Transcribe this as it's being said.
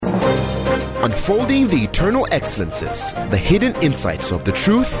unfolding the eternal excellences, the hidden insights of the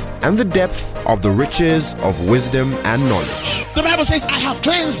truth, and the depth of the riches of wisdom and knowledge. The Bible says, I have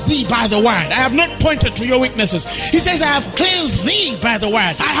cleansed thee by the word. I have not pointed to your weaknesses. He says, I have cleansed thee by the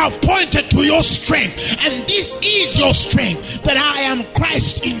word. I have pointed to your strength. And this is your strength, that I am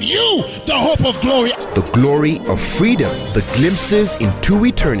Christ in you, the hope of glory. The glory of freedom, the glimpses into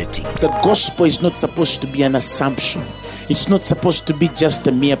eternity. The gospel is not supposed to be an assumption. It's not supposed to be just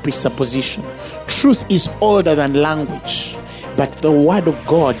a mere presupposition. Truth is older than language, but the word of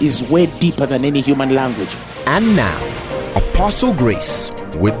God is way deeper than any human language. And now, Apostle Grace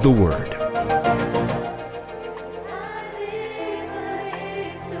with the word.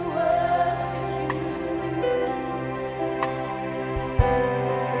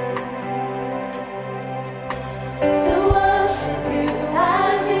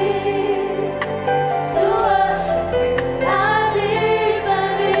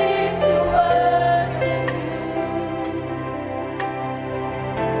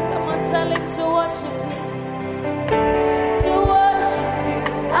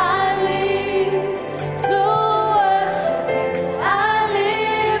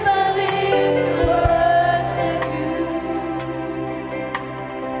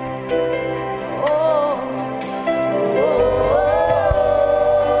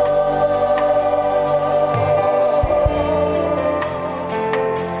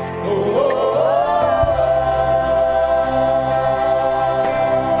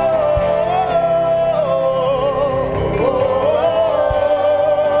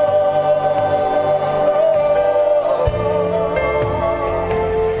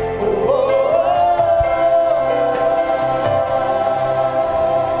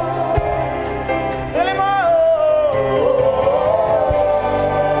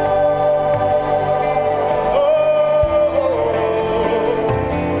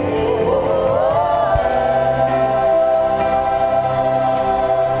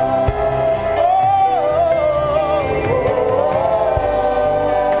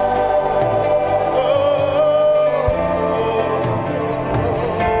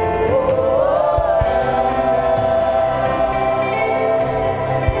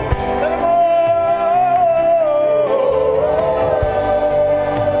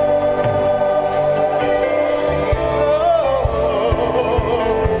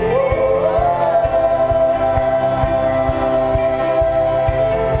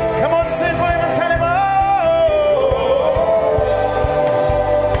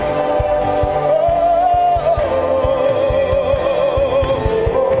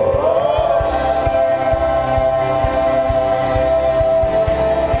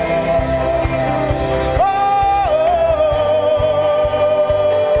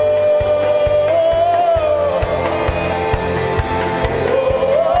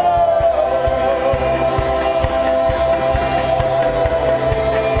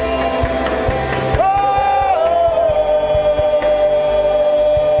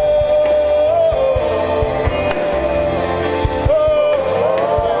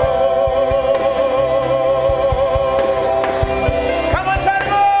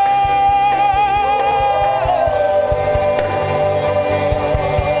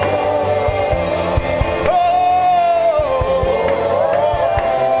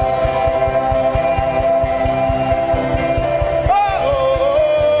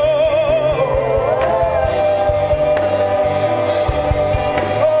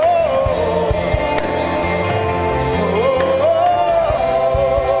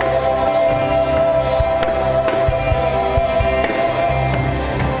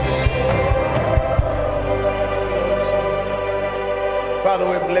 Father,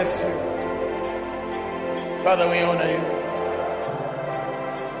 we bless you. Father, we honor you.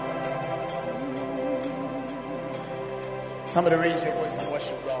 Somebody raise your voice and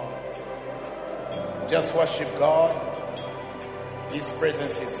worship God. Just worship God. His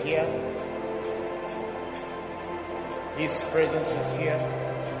presence is here. His presence is here.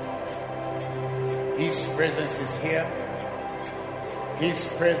 His presence is here. His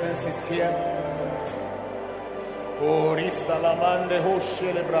presence is here.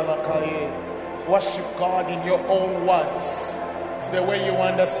 Worship God in your own words, the way you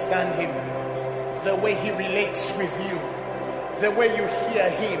understand Him, the way He relates with you, the way you hear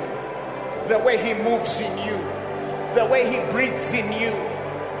Him, the way He moves in you, the way He breathes in you,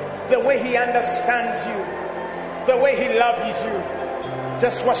 the way He understands you, the way He loves you.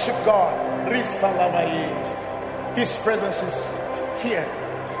 Just worship God. His presence is here.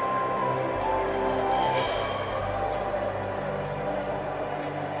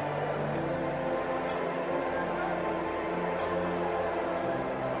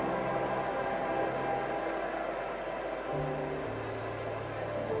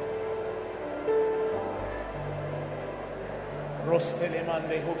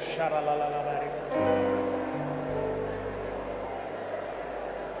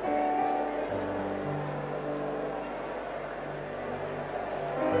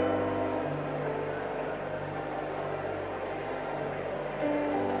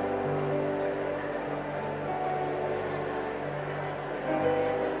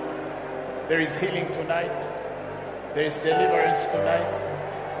 There is healing tonight. There is deliverance tonight.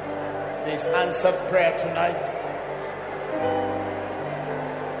 There is answered prayer tonight.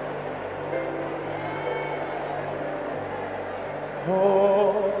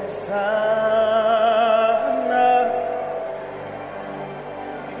 Hosanna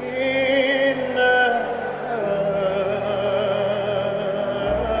in the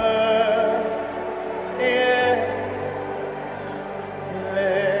yes,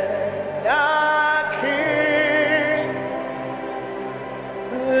 let our King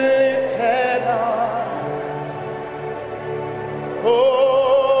be lifted up.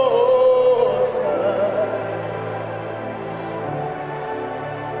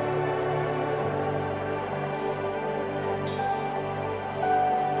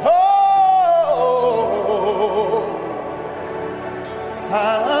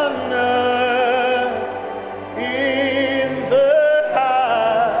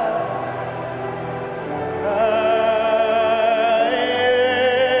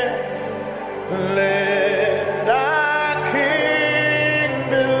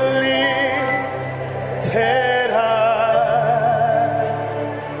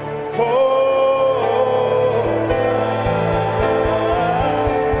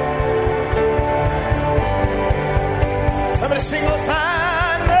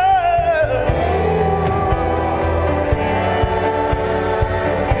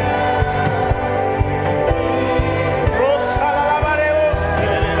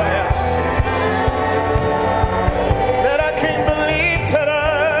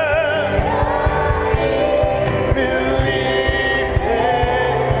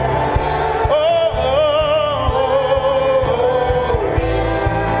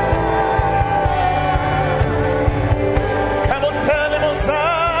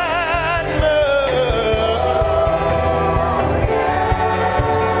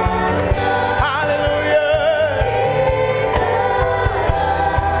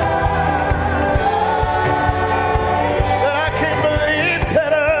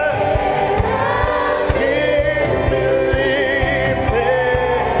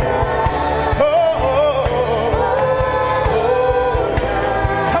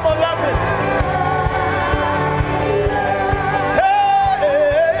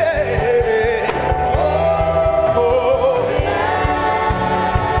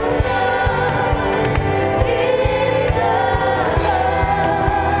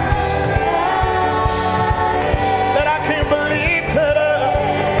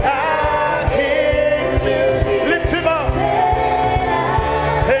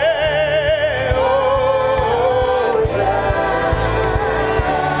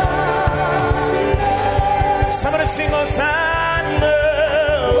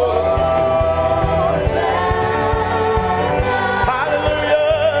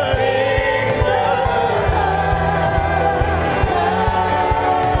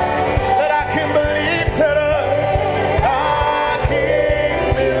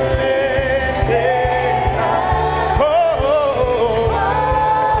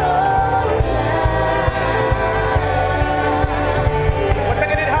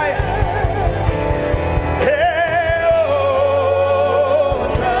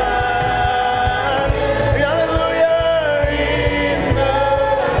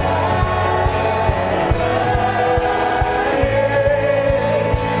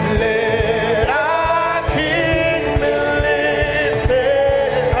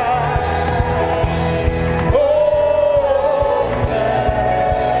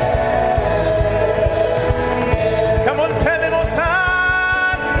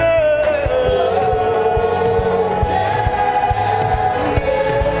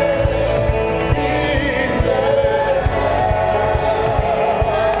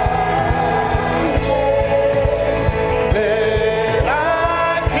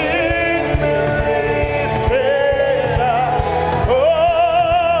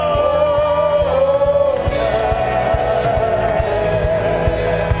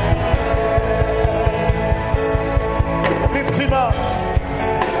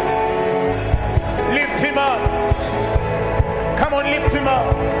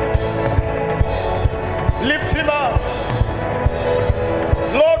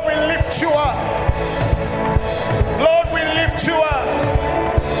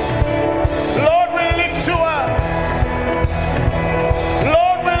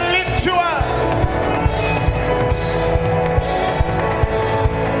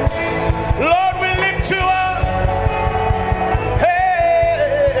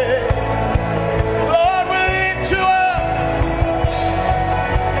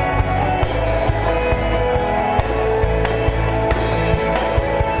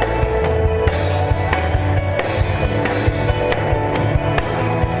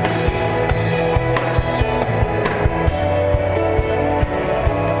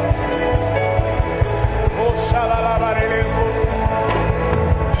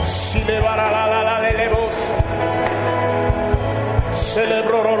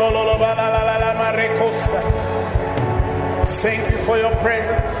 Thank you for your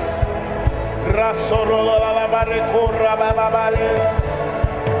presence.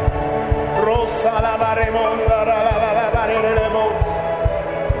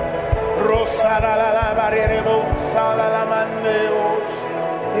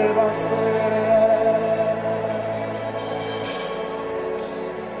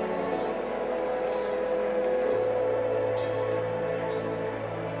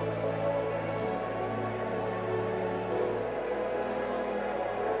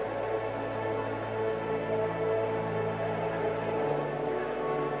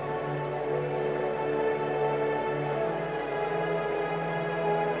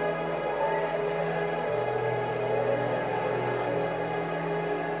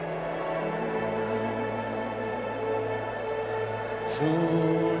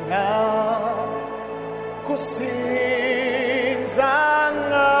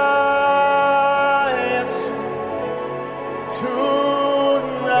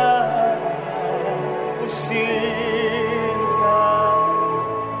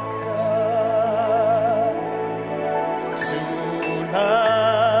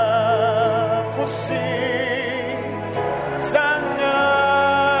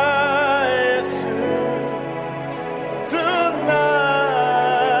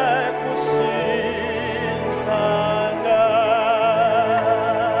 Sanga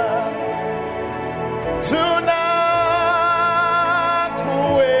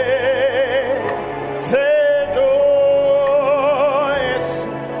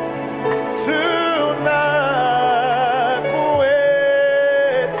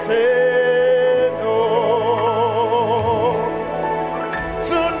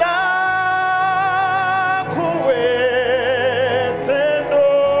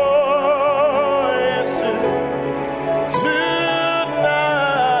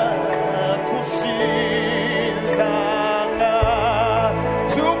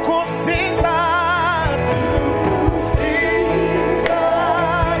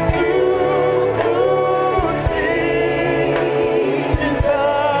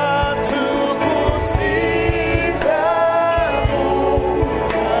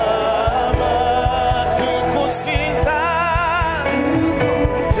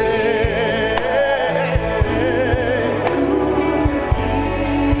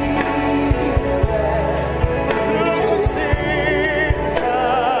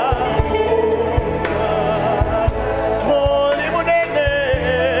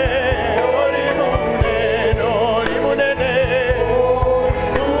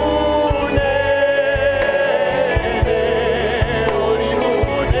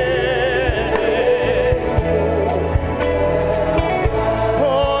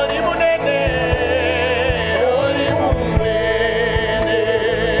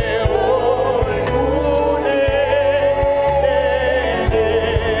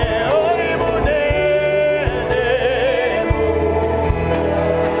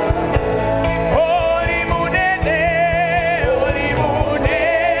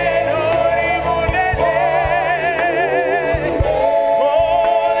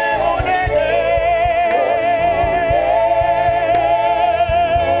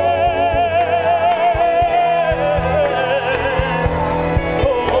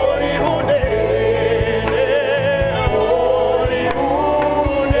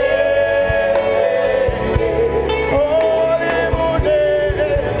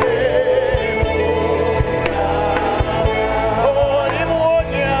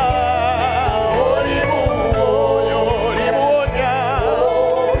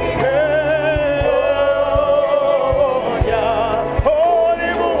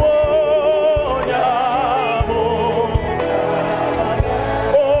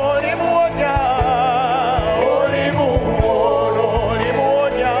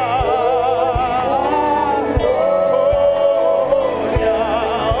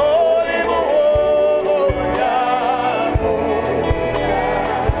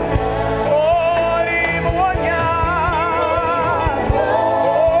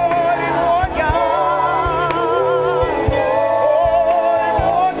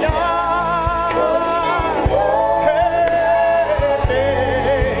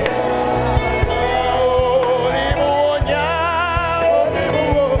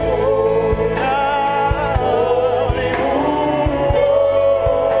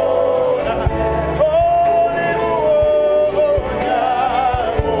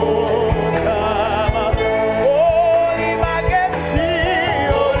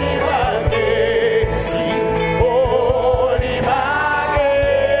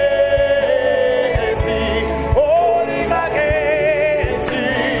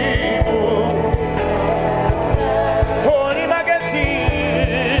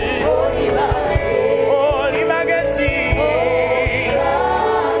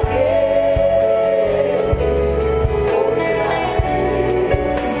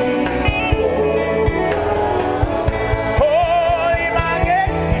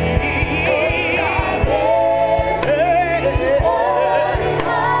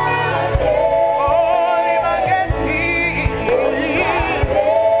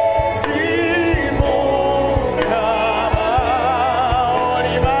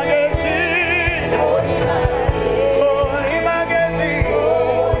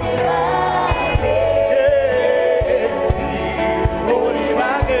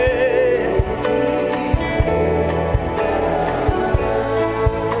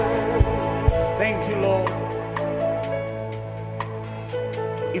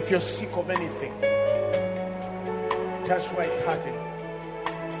If you're sick of anything, touch where it's hurting.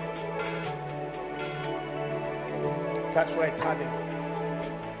 Touch where it's hurting.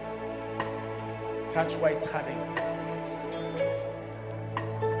 Touch where it's hurting.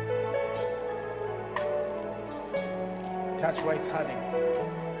 Touch where it's hurting.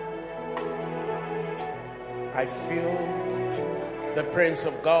 I feel the presence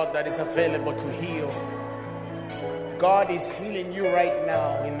of God that is available to heal. God is healing you right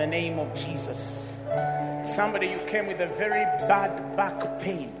now in the name of Jesus. Somebody, you came with a very bad back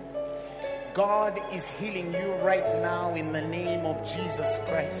pain. God is healing you right now in the name of Jesus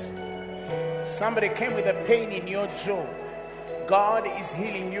Christ. Somebody came with a pain in your jaw. God is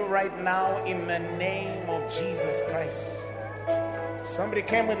healing you right now in the name of Jesus Christ. Somebody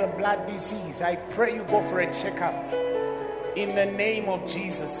came with a blood disease. I pray you go for a checkup in the name of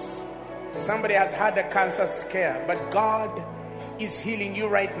Jesus. Somebody has had a cancer scare, but God is healing you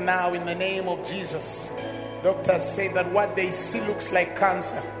right now in the name of Jesus. Doctors say that what they see looks like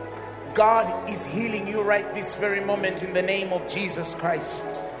cancer. God is healing you right this very moment in the name of Jesus Christ.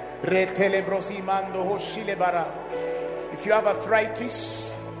 If you have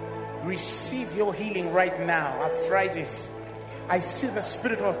arthritis, receive your healing right now. Arthritis. I see the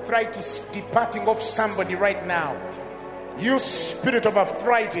spirit of arthritis departing off somebody right now. You spirit of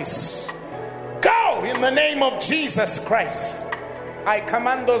arthritis, go in the name of Jesus Christ. I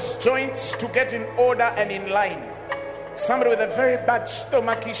command those joints to get in order and in line. Somebody with a very bad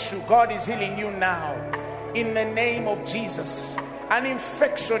stomach issue, God is healing you now in the name of Jesus. An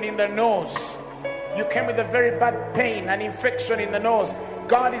infection in the nose. You came with a very bad pain, an infection in the nose.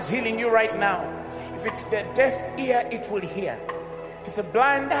 God is healing you right now. If it's the deaf ear, it will hear. If it's a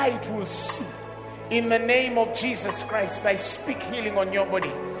blind eye, it will see. In the name of Jesus Christ, I speak healing on your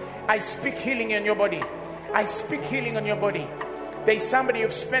body. I speak healing in your body. I speak healing on your body. There's somebody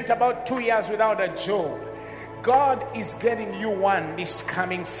you've spent about 2 years without a job. God is getting you one this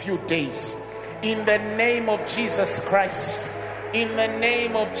coming few days. In the name of Jesus Christ. In the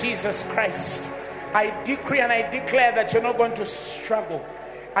name of Jesus Christ. I decree and I declare that you're not going to struggle.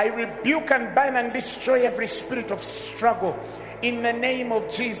 I rebuke and bind and destroy every spirit of struggle. In the name of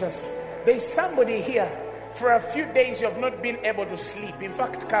Jesus. There's somebody here. For a few days you have not been able to sleep. In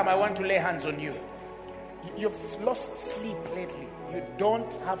fact, come, I want to lay hands on you. You've lost sleep lately. You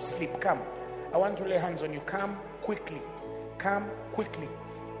don't have sleep. Come, I want to lay hands on you. Come quickly. Come quickly.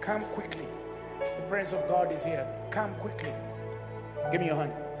 Come quickly. The presence of God is here. Come quickly. Give me your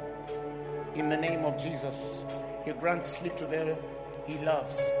hand. In the name of Jesus. He grants sleep to them He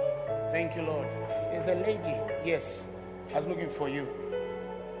loves. Thank you, Lord. There's a lady. Yes, I was looking for you.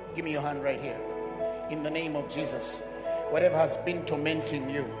 Give me your hand right here. In the name of Jesus. Whatever has been tormenting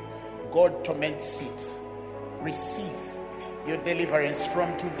you, God torments it. Receive your deliverance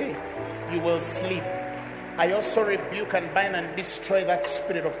from today. You will sleep. I also rebuke and bind and destroy that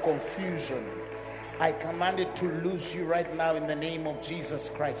spirit of confusion. I command it to lose you right now in the name of Jesus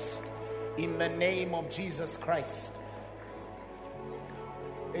Christ. In the name of Jesus Christ.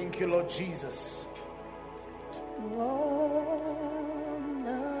 Thank you, Lord Jesus.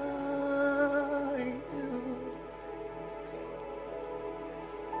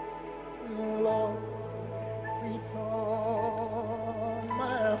 Lord, with all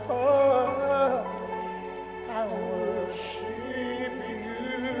my heart, I worship you.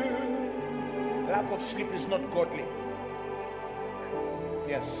 Lack of sleep is not godly.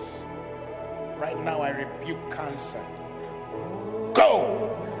 Yes. Right now I rebuke cancer.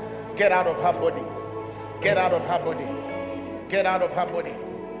 Go! Get out of her body. Get out of her body. Get out of her body.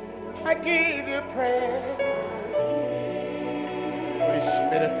 I give you praise. Holy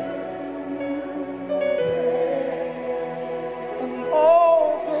Spirit. And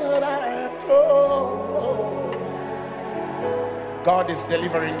all that I have told. God is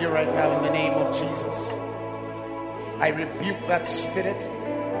delivering you right now in the name of Jesus. I rebuke that spirit.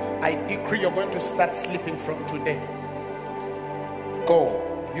 I decree you're going to start sleeping from today.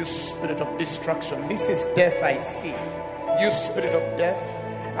 Go, you spirit of destruction. This is death I see. You spirit of death,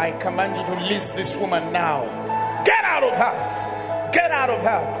 I command you to release this woman now. Get out of her. Get out of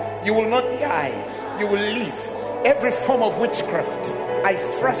her. You will not die. You will live. Every form of witchcraft, I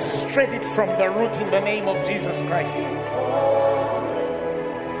frustrate it from the root in the name of Jesus Christ.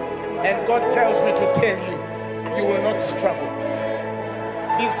 And God tells me to tell you, you will not struggle.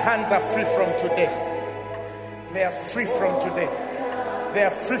 These hands are free from today. They are free from today. They are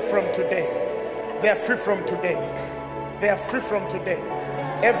free from today. They are free from today. They are free from today.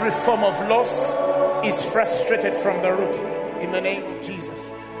 Every form of loss is frustrated from the root. In the name of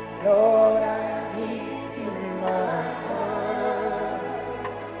Jesus. Lord, I give you my heart.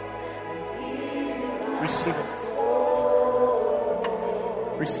 Receive it.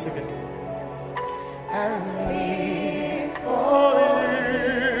 Receive it. And live for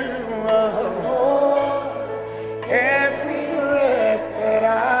you alone. Every breath that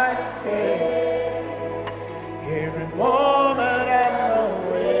I take, every moment I'm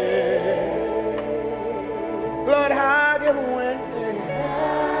away. Lord, have your way.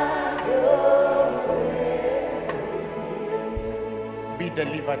 Be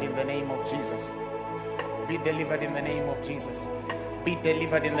delivered in the name of Jesus. Be delivered in the name of Jesus. Be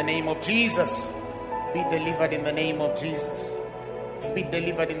delivered in the name of Jesus. Be delivered in the name of Jesus. Be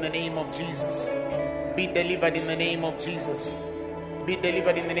delivered in the name of Jesus. Be delivered in the name of Jesus. Be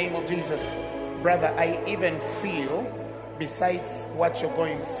delivered in the name of Jesus. Brother, I even feel, besides what you're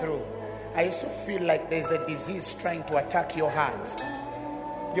going through, I also feel like there's a disease trying to attack your heart.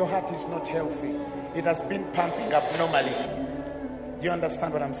 Your heart is not healthy. It has been pumping abnormally. Do you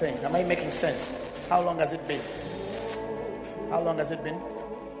understand what I'm saying? Am I making sense? How long has it been? How long has it been?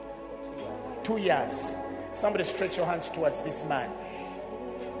 2 years. Somebody stretch your hands towards this man.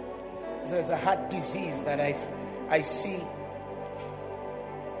 There's a heart disease that I see.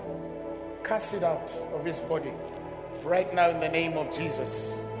 Cast it out of his body. Right now in the name of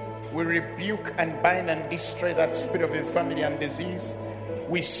Jesus. We rebuke and bind and destroy that spirit of infirmity and disease.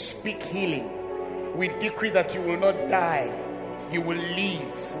 We speak healing. We decree that you will not die. You will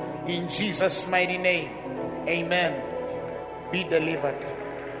live in Jesus' mighty name. Amen. Be delivered.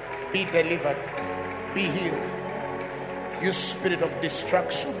 Be delivered. Be healed. You spirit of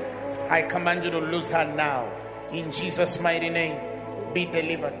destruction, I command you to lose her now. In Jesus' mighty name. Be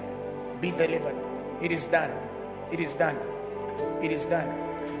delivered. Be delivered. It is done. It is done. It is done.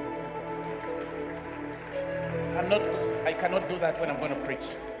 I cannot do that when I'm going to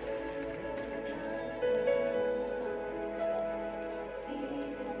preach.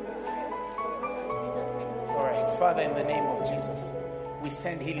 Father, in the name of Jesus, we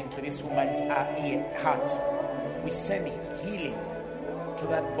send healing to this woman's heart. We send healing to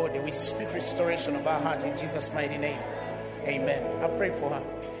that body. We speak restoration of our heart in Jesus' mighty name. Amen. I've prayed for her.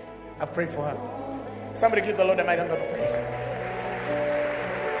 I've prayed for her. Somebody give the Lord a mighty hand of praise.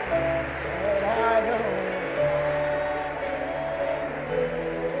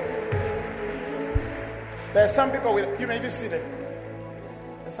 There are some people with, you may be seated.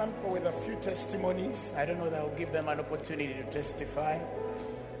 Some people with a few testimonies. I don't know, that will give them an opportunity to testify.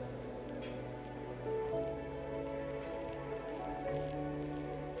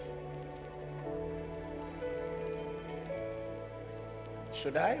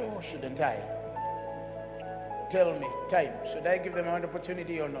 Should I or shouldn't I? Tell me, time. Should I give them an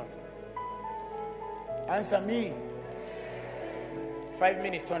opportunity or not? Answer me. 5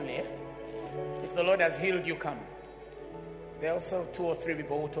 minutes only. If the Lord has healed you, come. There are also 2 or 3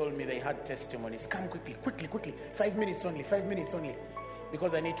 people who told me they had testimonies. Come quickly, quickly, quickly. 5 minutes only, 5 minutes only.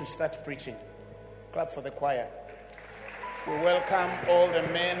 Because I need to start preaching. Clap for the choir. We welcome all the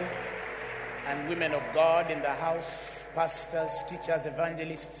men and women of God in the house. Pastors, teachers,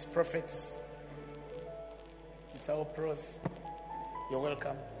 evangelists, prophets. Mr. Pros, you're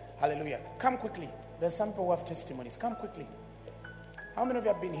welcome. Hallelujah. Come quickly. There's some people who have testimonies. Come quickly. How many of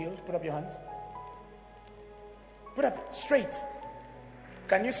you have been healed? Put up your hands. Put up straight.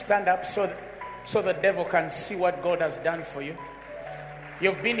 Can you stand up so the devil can see what God has done for you?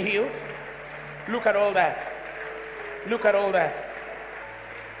 You've been healed. Look at all that. Look at all that.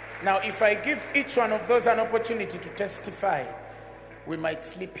 Now, if I give each one of those an opportunity to testify, we might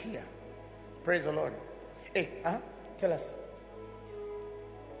sleep here. Praise the Lord. Hey, tell us.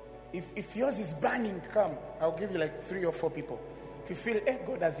 If yours is burning, come. I'll give you like 3 or 4 people. If you feel,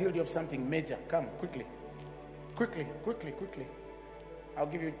 God has healed you of something major, come quickly. Quickly, quickly, quickly. I'll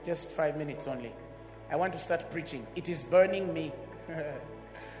give you just 5 minutes only. I want to start preaching. It is burning me.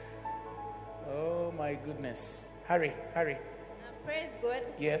 Oh my goodness. Hurry, hurry. Praise God.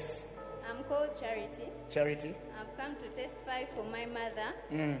 Yes. I'm called Charity. Charity. I've come to testify for my mother.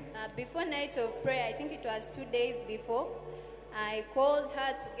 Before night of prayer, I think it was 2 days before, I called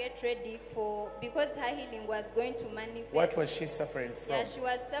her to get ready because her healing was going to manifest. What was she suffering from? Yeah, she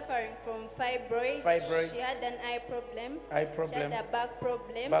was suffering from fibroids. Fibroids. She had an eye problem. Eye problem. She had a back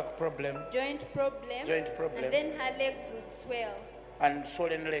problem. Back problem. Joint problem. Joint problem. And then her legs would swell. And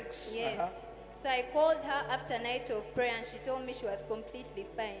swollen legs. Yes. So I called her after night of prayer and she told me she was completely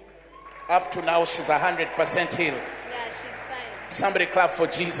fine. Up to now, she's 100% healed. Yeah, she's fine. Somebody clap for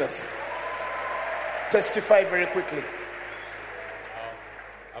Jesus. Testify very quickly.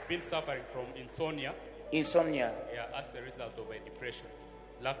 I've been suffering from insomnia. Insomnia. Yeah, as a result of a depression,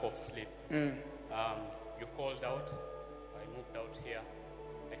 lack of sleep. You called out. I moved out here.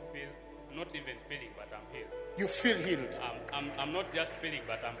 I feel not even feeling, but I'm healed. You feel healed. I'm not just feeling,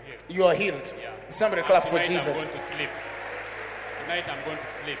 but I'm healed. You are healed. Yeah. Somebody clap for Tonight Jesus. I'm going to sleep. Tonight I'm going to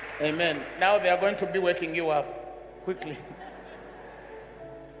sleep. Amen. Now they are going to be waking you up quickly.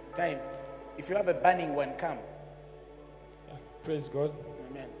 Time. If you have a burning one, come. Praise God.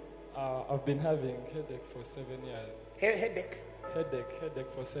 Amen. I've been having headache for 7 years. Headache.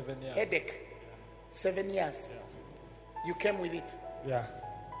 Headache for 7 years. Headache. 7 years. Yeah. You came with it. Yeah.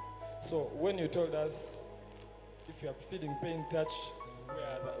 So when you told us if you are feeling pain, touch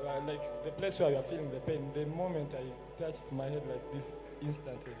like the place where you are feeling the pain, the moment I touched my head like this,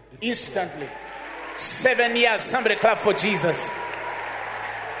 instantly. Instantly. 7 years. Somebody clap for Jesus.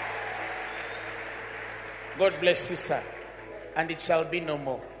 God bless you, sir. And it shall be no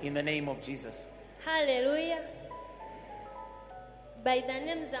more in the name of Jesus. Hallelujah. By the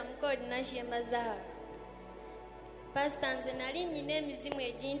names of God, Nashima Zahar. Pastor nze nali nnina emizimu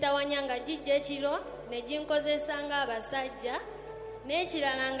egintawanya nga gijja ekiro ne ginkozesa ng'abasajja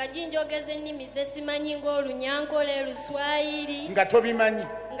n'ekirala nga ginjogeza ennimi ze simanyi ng'Olunyankole, Luswayiri Nga tobimanyi.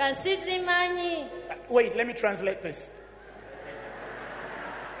 nga sizimanyi. Wait, let me translate this.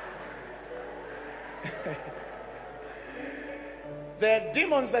 The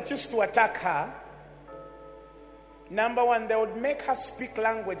demons that used to attack her, number one, they would make her speak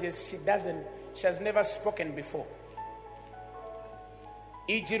languages she has never spoken before.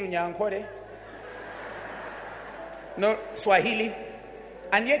 Iji Runyankore, no Swahili,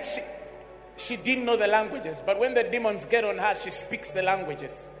 and yet she didn't know the languages. But when the demons get on her, she speaks the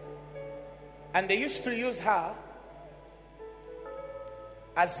languages. And they used to use her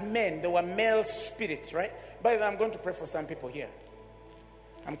as men. They were male spirits, right? By the way, I'm going to pray for some people here.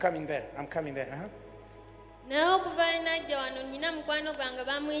 I'm coming there. Naye okuva enajja wano nnyina mukwano gwange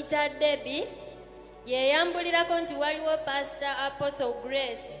bamuyita Debbie yeyambulirako nti waliwo Pastor Apostle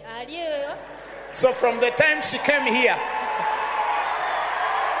Grace ali eyo. So from the time she came here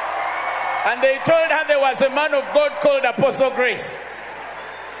and they told her there was a man of God called Apostle Grace,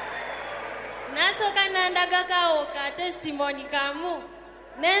 Nasooka nandagako ka testimony kamu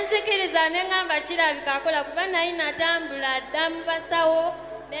nenzikiriza neŋŋamba kirabika akola kuba naye natambula dda mu basawo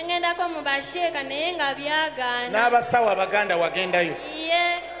nengendako mu basheeka naye nga byagaana. n'abasawo abaganda wagendayo.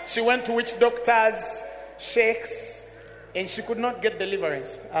 Yeah. She went to witch doctors, sheikhs, and she could not get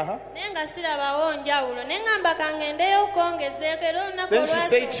deliverance. Naye nga sirabawo njawulo neŋŋamba kangendeyo okwongezeeko era olunaku Then she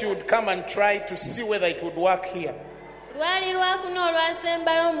said she would come and try to see whether it would work here. lwali lwakuna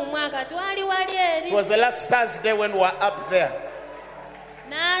olwasembayo mu mwaka twali wali eri. It was the last Thursday when we were up there.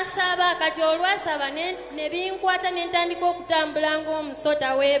 N'asaba kati olwasaba ne binkwata ne ntandika okutambula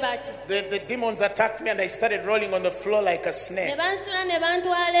ng'omusota we bati. The demons attacked me and I started rolling on the floor like a Ne snake. bansitula ne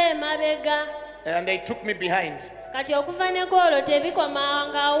bantwala emabega. And they took me behind. Kati okuva ne kwolwo tebikoma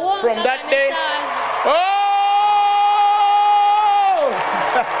nga wo. From that day,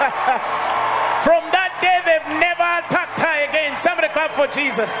 from that day they've never attacked her again. Somebody clap for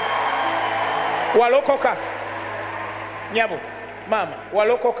Jesus. Walokoka. Nyabo. Mama.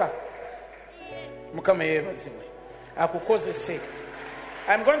 Walokoka. Mukama yebaziwe. Akukozese.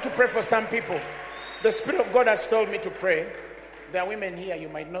 I'm going to pray for some people. The Spirit of God has told me to pray. There are women here, you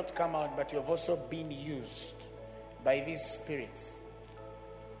might not come out, but you've also been used by these spirits.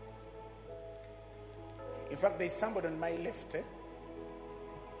 In fact, there's somebody on my left.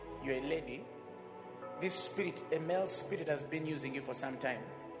 You're a lady. This spirit, a male spirit, has been using you for some time.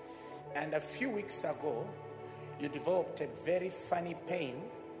 And a few weeks ago, you developed a very funny pain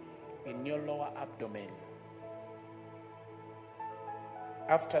in your lower abdomen.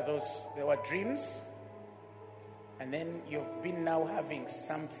 After those, there were dreams. And then you've been now having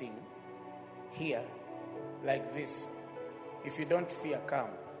something here like this. If you don't fear, come.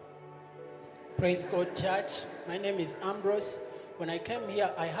 Praise God, church. My name is Ambrose. When I came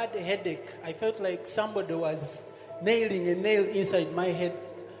here, I had a headache. I felt like somebody was nailing a nail inside my head.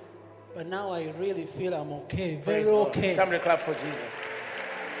 But now I really feel I'm okay. Very okay. Somebody clap for Jesus.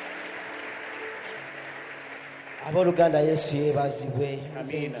 Aboluganda Yesu yebazibwe.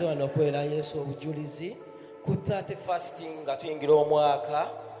 Nze wano kwera Yesu obujulizi. Ku 31st nga tuyingira omwaka,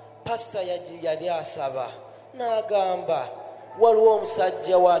 pastor yali asaba n'agamba waliwo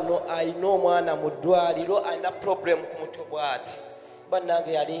omusajja wano alina omwana mu ddwaliro alina problem ku mutwe bw'ati.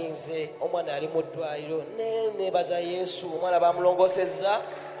 Bannange yalinze omwana ali mu ddwaliro neebaza Yesu omwana bamulongosezza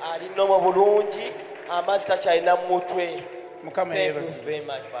alina mu bulungi amazzi takyalina mu mutwe. Thank you very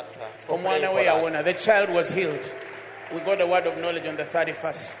much, Pastor. Omwana we yawona. The child was healed. We got a word of knowledge on the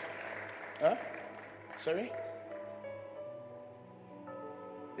 31st. Huh? Sorry?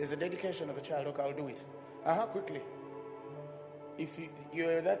 There's a dedication of a child. Okay, I'll do it. Quickly. If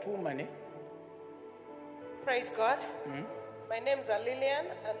you're that woman, Praise God. My name's Lillian,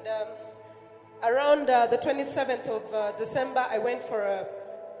 and around the 27th of December, I went for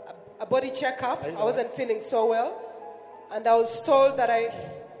a body checkup. I wasn't feeling so well, and I was told that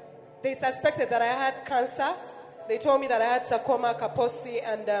they suspected that I had cancer. They told me that I had sarcoma, Kaposi,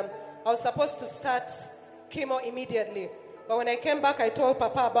 and I was supposed to start chemo immediately. But when I came back, I told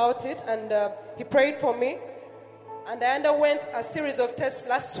Papa about it, and he prayed for me. And I underwent a series of tests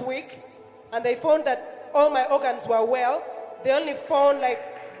last week, and they found that all my organs were well. They only found like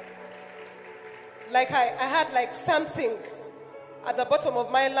I had like something at the bottom of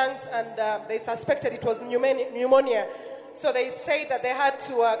my lungs, and they suspected it was pneumonia. So they said that they had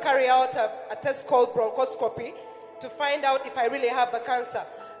to carry out a test called bronchoscopy to find out if I really have the cancer.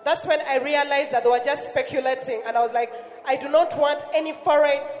 That's when I realized that they were just speculating, and I was like, I do not want any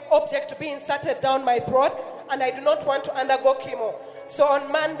foreign object to be inserted down my throat, and I do not want to undergo chemo. So on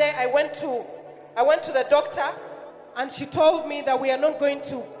Monday, I went to the doctor, and she told me that we're not going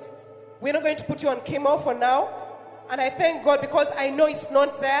to put you on chemo for now. And I thank God, because I know it's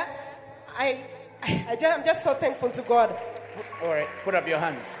not there. I'm just so thankful to God. All right, put up your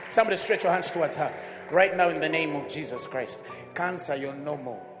hands. Somebody stretch your hands towards her. Right now in the name of Jesus Christ. Cancer, you're no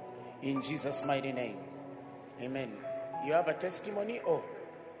more. In Jesus' mighty name. Amen. You have a testimony? Oh.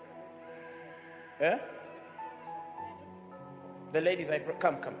 Eh? The ladies,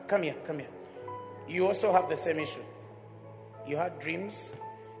 come here. You also have the same issue. You had dreams,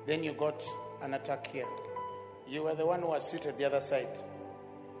 then you got an attack here. You were the one who was seated the other side.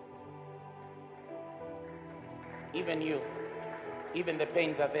 Even you. Even the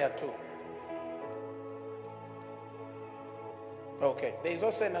pains are there too. Okay. There is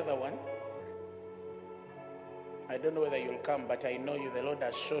also another one. I don't know whether you'll come, but I know you. The Lord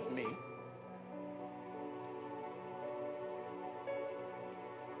has showed me.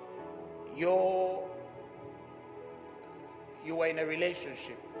 You were in a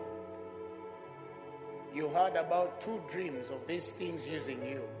relationship. You had about 2 dreams of these things using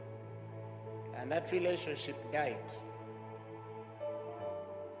you. And that relationship died.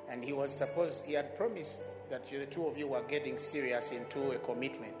 And he had promised that the two of you were getting serious into a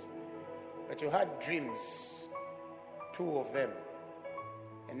commitment. But you had dreams, 2 of them.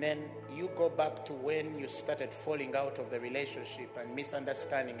 And then you go back to when you started falling out of the relationship and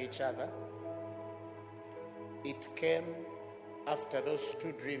misunderstanding each other. It came after those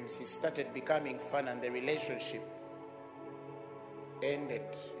 2 dreams. He started becoming fun, and the relationship ended.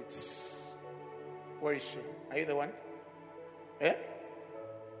 Where is she? Are you the one? Eh?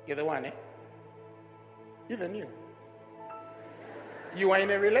 You're the one, eh? Even you. You are in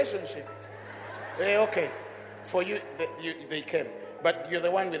a relationship. Okay. For you, they came. But you're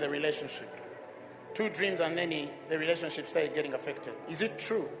the one with the relationship. 2 dreams, and then the relationship started getting affected. Is it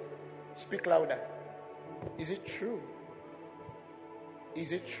true? Speak louder. Is it true?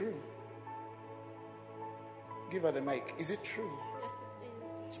 Is it true? Give her the mic. Is it true? Yes,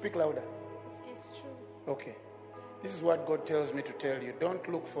 it is. Speak louder. It is true. Okay. This is what God tells me to tell you. Don't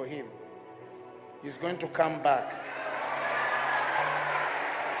look for him. He's going to come back.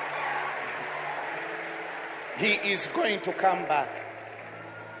 He is going to come back.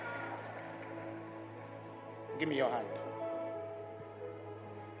 Give me your hand.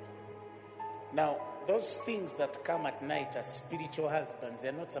 Now, those things that come at night as spiritual husbands,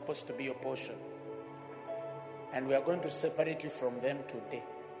 they're not supposed to be your portion. And we are going to separate you from them today.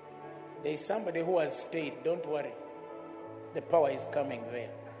 There is somebody who has stayed. Don't worry. The power is coming there.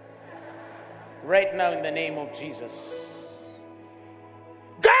 Right now, in the name of Jesus.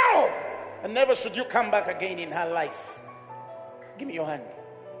 Go! And never should you come back again in her life. Give me your hand.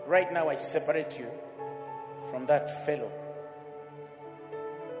 Right now, I separate you from that fellow.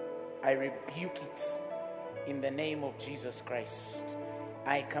 I rebuke it in the name of Jesus Christ.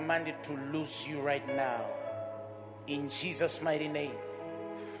 I command it to loose you right now. In Jesus' mighty name.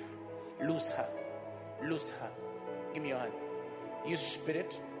 Loose her. Loose her. Give me your hand. You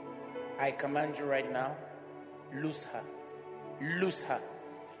spirit, I command you right now. Loose her. Loose her.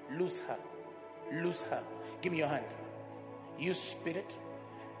 Loose her. Loose her. Give me your hand. You spirit,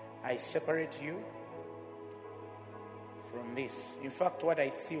 I separate you from this. In fact, what I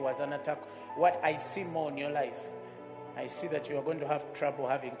see was an attack. What I see more in your life, I see that you are going to have trouble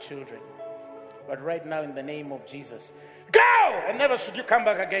having children. But right now, in the name of Jesus, go! And never should you come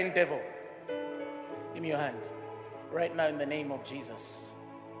back again, devil. Give me your hand. Right now, in the name of Jesus,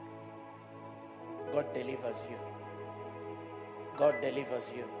 God delivers you. God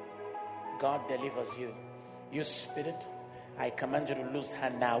delivers you. God delivers you. You spirit, I command you to loose her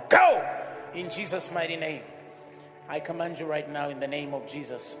now. Go! In Jesus' mighty name. I command you right now in the name of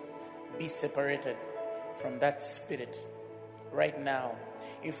Jesus. Be separated. from that spirit right now.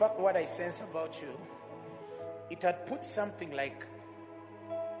 In fact, what I sense about you, it had put something like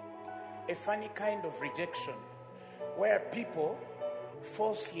a funny kind of rejection where people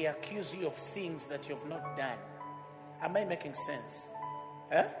falsely accuse you of things that you have not done. Am I making sense?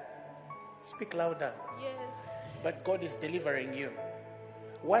 Huh? Speak louder. Yes. But God is delivering you.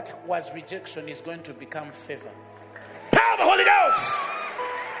 What was rejection is going to become favor. Power of the Holy Ghost!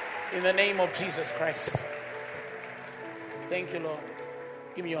 In the name of Jesus Christ. Thank you, Lord.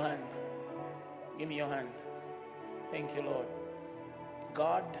 Give me your hand. Give me your hand. Thank you, Lord.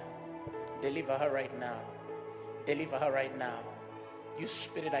 God, deliver her right now. Deliver her right now. You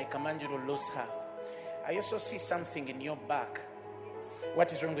spirit, I command you to lose her. I also see something in your back.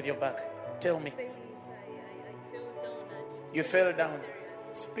 What is wrong with your back? Tell me. I fell down and You fell down.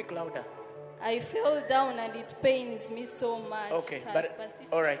 Speak louder. I fell down and it pains me so much. Okay, It has but persisted.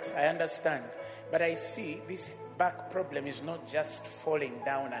 all right, I understand. But I see this back problem is not just falling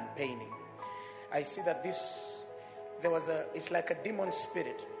down and paining. I see that it's like a demon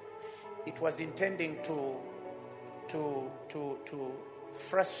spirit. It was intending to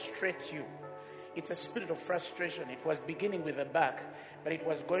frustrate you. It's a spirit of frustration. It was beginning with the back, but it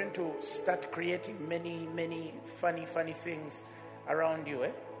was going to start creating many funny things around you,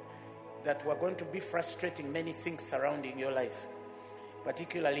 that were going to be frustrating many things surrounding your life.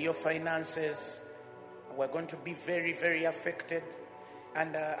 Particularly your finances were going to be very affected.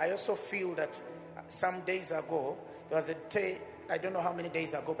 And I also feel that some days ago, there was a day, I don't know how many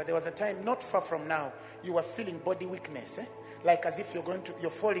days ago, but there was a time not far from now, you were feeling body weakness, like as if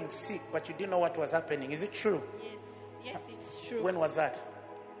you're falling sick, but you didn't know what was happening. Is it true? Yes, it's true. When was that?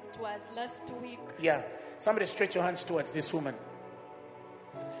 It was last week. Yeah. Somebody stretch your hands towards this woman.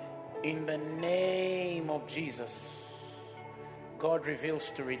 In the name of Jesus, God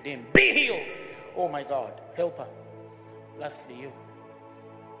reveals to redeem. Be healed. Oh my God. Help her. Lastly, you.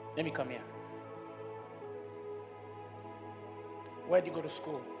 Let me come here. Where do you go to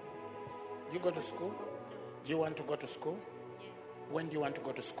school? Do you go to school? Do you want to go to school? Yes. When do you want to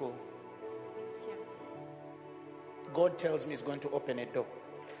go to school? This year. God tells me He's going to open a door.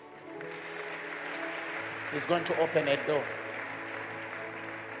 He's going to open a door.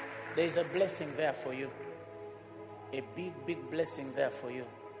 There is a blessing there for you. A big blessing there for you.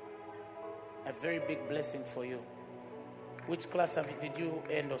 A very big blessing for you. Which class did you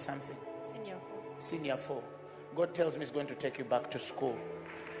end or something? Senior 4. Senior 4. God tells me He's going to take you back to school.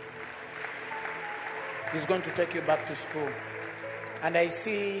 He's going to take you back to school. And I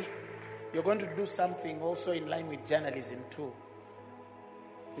see you're going to do something also in line with journalism too.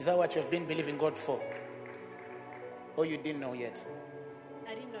 Is that what you've been believing God for? Or you didn't know yet?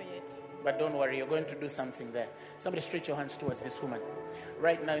 I didn't know yet. But don't worry, you're going to do something there. Somebody stretch your hands towards this woman.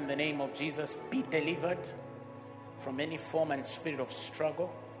 Right now, in the name of Jesus, be delivered from any form and spirit of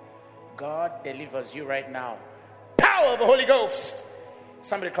struggle. God delivers you right now. Power of the Holy Ghost.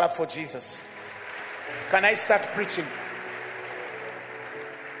 Somebody clap for Jesus. Can I start preaching?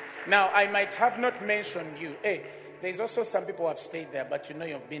 Now, I might have not mentioned you. Hey, there's also some people who have stayed there, but you know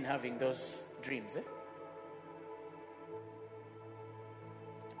you've been having those dreams.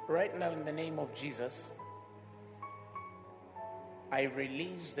 Right now, in the name of Jesus, I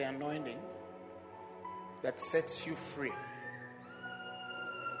release the anointing that sets you free.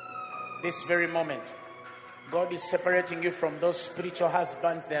 This very moment, God is separating you from those spiritual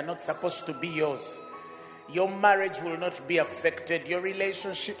husbands. They are not supposed to be yours. Your marriage will not be affected. Your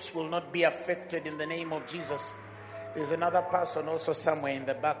relationships will not be affected in the name of Jesus. There's another person also somewhere in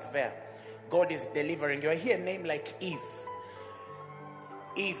the back there. God is delivering you. I hear a name like Eve.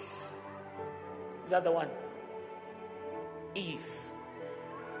 Eve. Is that the one? Eve.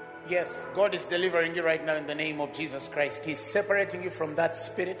 Yes, God is delivering you right now in the name of Jesus Christ. He's separating you from that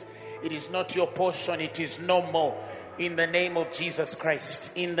spirit. It is not your portion. It is no more. In the name of Jesus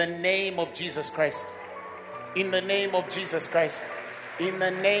Christ. In the name of Jesus Christ. In the name of Jesus Christ. In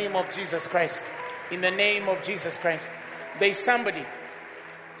the name of Jesus Christ. In the name of Jesus Christ. There's somebody.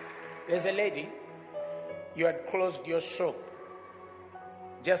 There's a lady. You had closed your shop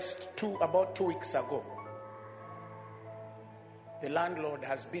just about 2 weeks ago. The landlord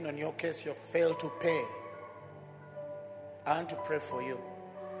has been on your case. You failed to pay. I want to pray for you.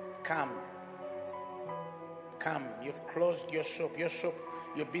 Come. You've closed your shop.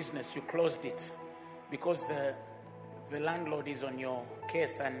 Your business, you closed it. Because the landlord is on your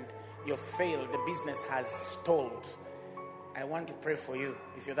case and you failed. The business has stalled. I want to pray for you.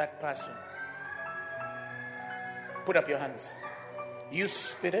 If you're that person, put up your hands. You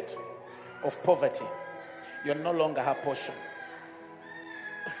spirit of poverty, you're no longer her portion.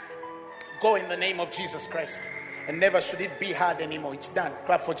 Go in the name of Jesus Christ. And never should it be hard anymore. It's done.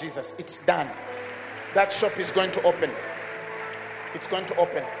 Clap for Jesus. It's done. That shop is going to open. It's going to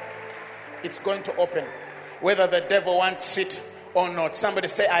open. It's going to open. Whether the devil wants it or not. Somebody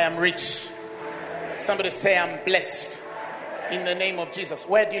say, I am rich. Somebody say, I'm blessed. In the name of Jesus.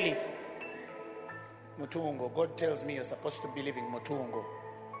 Where do you live? Mutuungo. God tells me you're supposed to be living Mutuungo.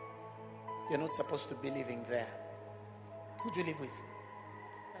 You're not supposed to be living there. Who do you live with?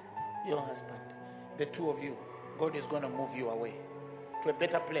 Your husband. The two of you. God is going to move you away to a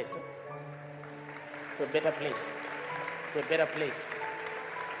better place. To a better place. To a better place.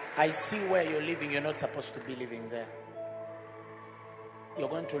 I see where you're living. You're not supposed to be living there. You're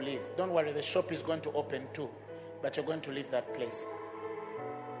going to leave. Don't worry, the shop is going to open too. But you're going to leave that place.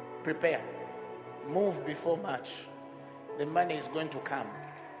 Prepare. Move before March. The money is going to come.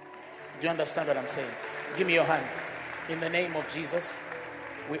 Do you understand what I'm saying? Give me your hand. In the name of Jesus,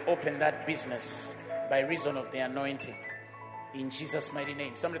 we open that business by reason of the anointing. In Jesus' mighty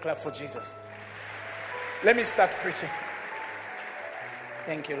name. Somebody clap for Jesus. Let me start preaching.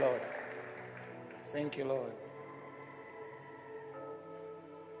 Thank you, Lord. Thank you, Lord.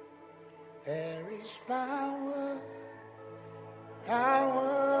 There is power,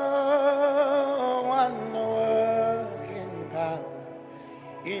 wonder working power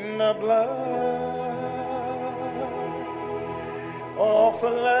in the blood of the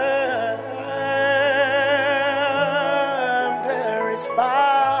Lamb. There is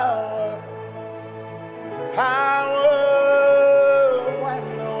power,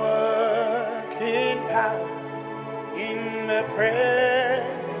 wonder working power in the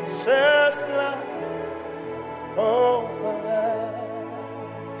precious blood of the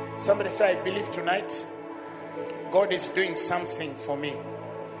Lamb. Somebody say, I believe tonight God is doing something for me.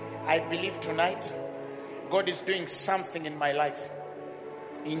 I believe tonight God is doing something in my life.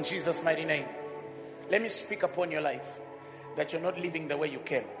 In Jesus' mighty name. Let me speak upon your life that you're not living the way you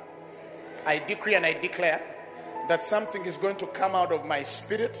came. I decree and I declare that something is going to come out of my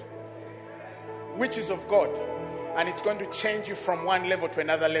spirit, which is of God, and it's going to change you from one level to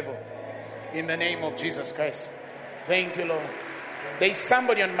another level. In the name of Jesus Christ. Thank you, Lord. There is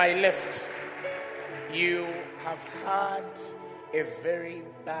somebody on my left. You have had a very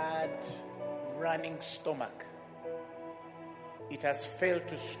bad running stomach. It has failed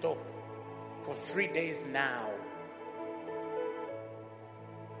to stop for 3 days now.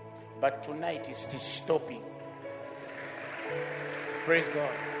 But tonight it is stopping. Praise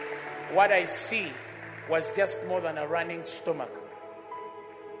God. What I see was just more than a running stomach.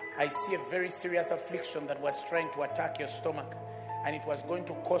 I see a very serious affliction that was trying to attack your stomach, and it was going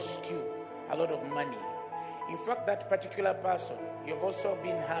to cost you a lot of money. In fact, that particular person, you've also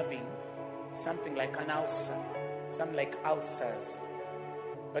been having something like an ulcer, something like ulcers.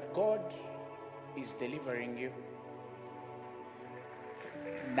 But God is delivering you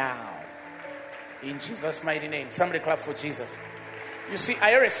now. In Jesus' mighty name. Somebody clap for Jesus. You see,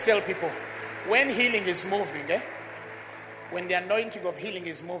 I always tell people, when healing is moving, when the anointing of healing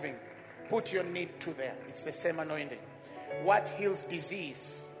is moving, put your need to there. It's the same anointing. What heals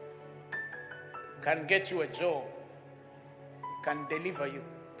disease can get you a job, can deliver you.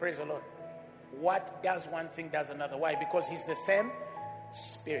 Praise the Lord. What does one thing does another. Why? Because he's the same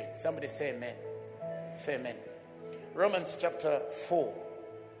spirit. Somebody say amen. Say amen. Romans chapter 4.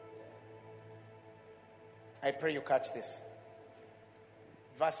 I pray you catch this.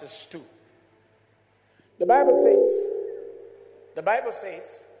 Verses 2. The Bible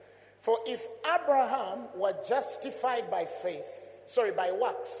says, for if Abraham were justified by by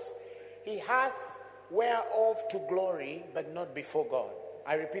works, he hath whereof to glory, but not before God.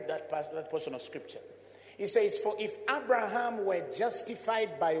 I repeat that portion of scripture. It says, for if Abraham were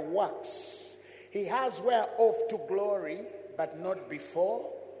justified by works, he has whereof to glory, but not before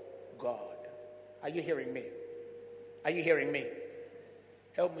God. Are you hearing me? Are you hearing me?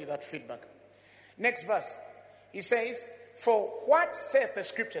 Help me with that feedback. Next verse. He says, for what saith the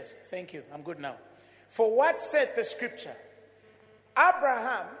scriptures? Thank you. I'm good now. For what saith the scripture?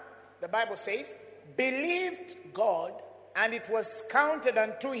 Abraham, the Bible says, believed God, and it was counted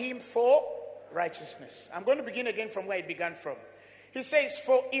unto him for righteousness. I'm going to begin again from where it began from. He says,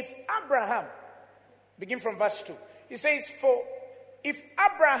 for if Abraham, begin from verse 2. He says, for if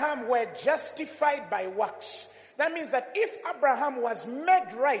Abraham were justified by works, that means that if Abraham was made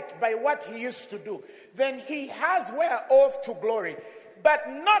right by what he used to do, then he has whereof to glory, but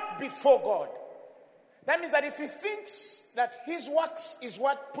not before God. That means that if he thinks that his works is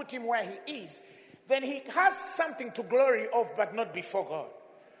what put him where he is, then he has something to glory of, but not before God.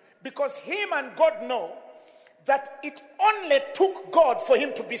 Because him and God know that it only took God for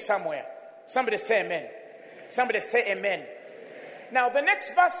him to be somewhere. Somebody say amen. Somebody say amen. Now the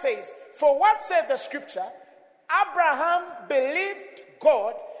next verse says, for what said the scripture? Abraham believed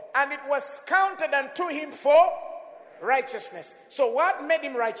God and it was counted unto him for righteousness. So what made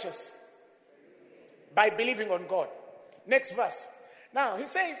him righteous? By believing on God. Next verse. Now he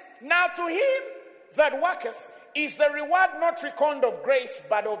says, now to him that worketh is the reward not reckoned of grace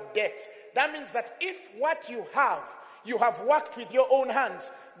but of debt. That means that if what you have worked with your own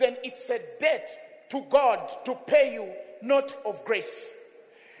hands, then it's a debt to God to pay you, not of grace.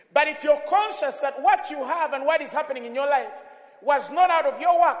 But if you're conscious that what you have and what is happening in your life was not out of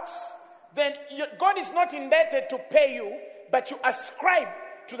your works, then God is not indebted to pay you, but you ascribe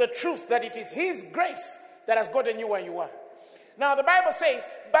to the truth that it is his grace that has gotten you where you are. Now the Bible says,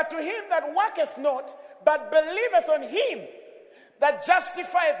 but to him that worketh not, but believeth on him that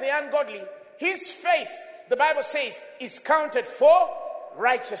justifieth the ungodly, his faith, the Bible says, is counted for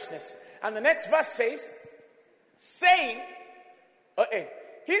righteousness. And the next verse says, saying,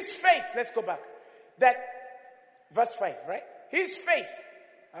 his faith, let's go back. That, verse 5, right? His faith,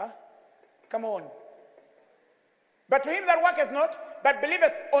 come on. But to him that worketh not, but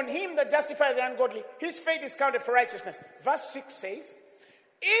believeth on him that justifieth the ungodly, his faith is counted for righteousness. Verse 6 says,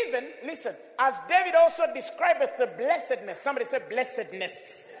 even, listen, as David also describeth the blessedness, somebody say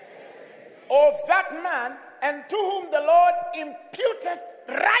blessedness, of that man, and to whom the Lord imputeth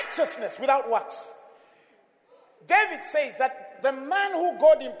righteousness without works. David says that the man who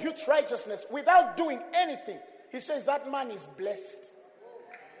God imputes righteousness without doing anything, he says that man is blessed.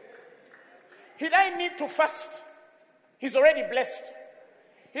 He doesn't need to fast. He's already blessed.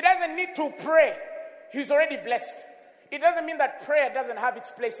 He doesn't need to pray. He's already blessed. It doesn't mean that prayer doesn't have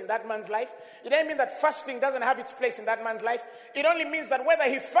its place in that man's life. It doesn't mean that fasting doesn't have its place in that man's life. It only means that whether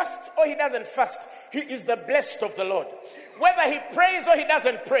he fasts or he doesn't fast, he is the blessed of the Lord. Whether he prays or he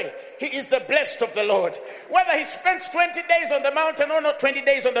doesn't pray, he is the blessed of the Lord. Whether he spends 20 days on the mountain or not 20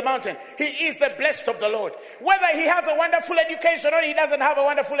 days on the mountain, he is the blessed of the Lord. Whether he has a wonderful education or he doesn't have a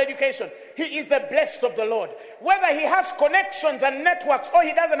wonderful education, he is the blessed of the Lord. Whether he has connections and networks or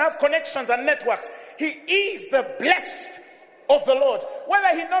he doesn't have connections and networks, he is the blessed of the Lord. Whether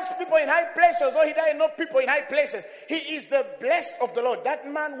he knows people in high places or he doesn't know people in high places, he is the blessed of the Lord.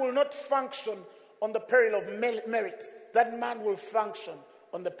 That man will not function on the peril of merit. That man will function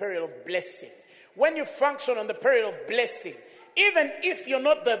on the peril of blessing. When you function on the peril of blessing, even if you're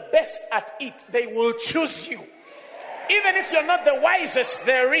not the best at it, they will choose you. Even if you're not the wisest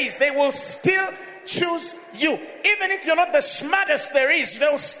there is, they will still choose you. Even if you're not the smartest there is,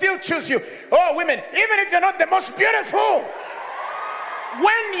 they'll still choose you. Oh, women, even if you're not the most beautiful,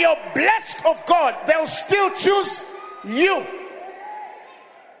 when you're blessed of God, they'll still choose you.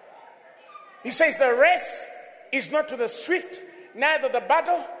 He says the race is not to the swift, neither the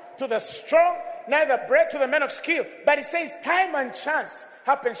battle to the strong, neither bread to the men of skill. But he says time and chance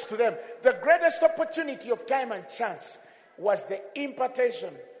happens to them. The greatest opportunity of time and chance was the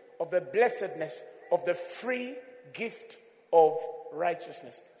impartation of the blessedness of the free gift of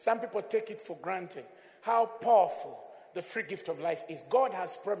righteousness. Some people take it for granted how powerful the free gift of life is. God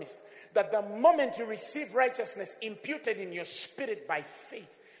has promised that the moment you receive righteousness imputed in your spirit by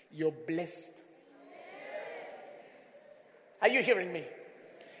faith, you're blessed. Are you hearing me?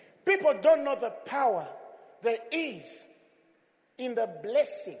 People don't know the power there is in the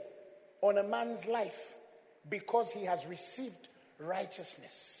blessing on a man's life because he has received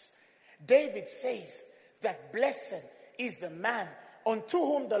righteousness. David says that blessed is the man unto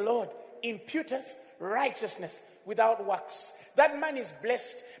whom the Lord imputeth righteousness without works. That man is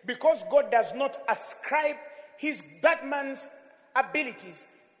blessed because God does not ascribe that man's abilities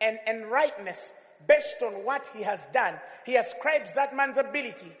and rightness based on what he has done. He ascribes that man's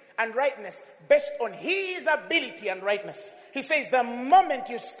ability and rightness based on his ability and rightness. He says the moment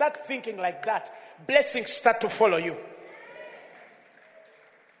you start thinking like that, blessings start to follow you.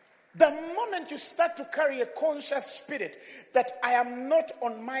 The moment you start to carry a conscious spirit that I am not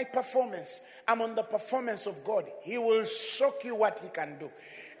on my performance, I'm on the performance of God, he will shock you what he can do.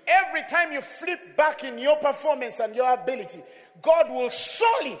 Every time you flip back in your performance and your ability, God will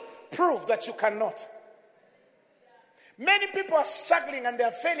surely prove that you cannot. Many people are struggling and they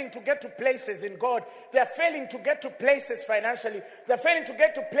are failing to get to places in God. They are failing to get to places financially. They are failing to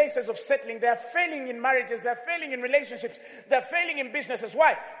get to places of settling. They are failing in marriages. They are failing in relationships. They are failing in businesses.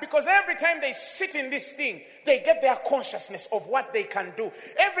 Why? Because every time they sit in this thing, they get their consciousness of what they can do.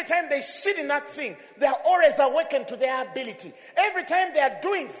 Every time they sit in that thing, they are always awakened to their ability. Every time they are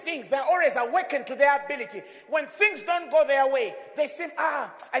doing things, they are always awakened to their ability. When things don't go their way, they say,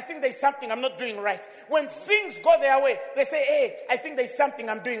 I think there's something I'm not doing right. When things go their way, they say, hey, I think there's something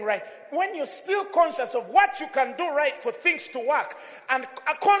I'm doing right. When you're still conscious of what you can do right for things to work and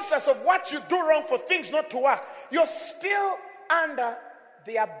conscious of what you do wrong for things not to work, you're still under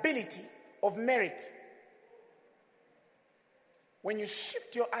the ability of merit. When you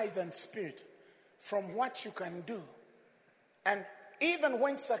shift your eyes and spirit from what you can do, and even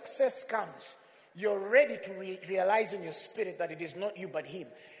when success comes, you're ready to realize in your spirit that it is not you but him.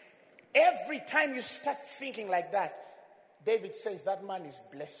 Every time you start thinking like that, David says that man is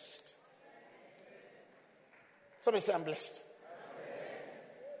blessed. Somebody say, I'm blessed.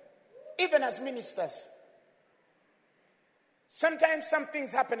 Even as ministers, sometimes some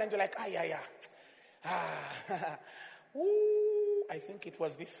things happen and you're like, ooh, I think it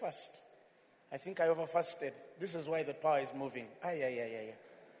was this fast. I think I overfasted. This is why the power is moving.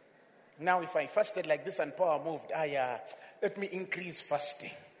 Now if I fasted like this and power moved, let me increase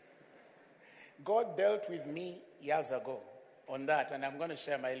fasting. God dealt with me years ago on that, and I'm going to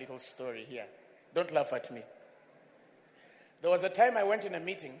share my little story here. Don't laugh at me. There was a time I went in a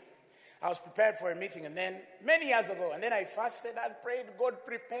meeting. I was prepared for a meeting, and then many years ago, and then I fasted and prayed, God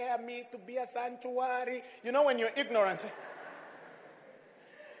prepare me to be a sanctuary. You know when you're ignorant,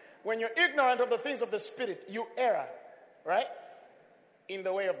 when you're ignorant of the things of the Spirit, you err, right? In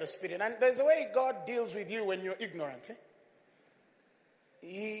the way of the Spirit. And there's a way God deals with you when you're ignorant.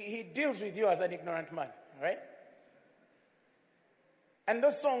 He deals with you as an ignorant man, right? And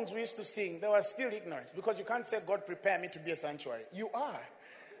those songs we used to sing, they were still ignorance, because you can't say, God prepare me to be a sanctuary. You are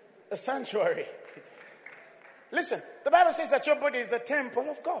a sanctuary. Listen, the Bible says that your body is the temple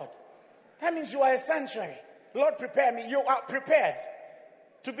of God. That means you are a sanctuary. Lord, prepare me. You are prepared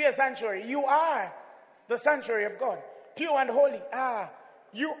to be a sanctuary. You are the sanctuary of God. Pure and holy.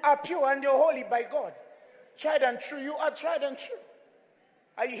 You are pure and you're holy by God. Tried and true. You are tried and true.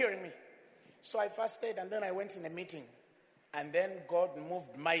 Are you hearing me? So I fasted, and then I went in a meeting. And then God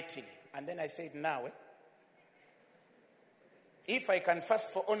moved mightily. And then I said, now, if I can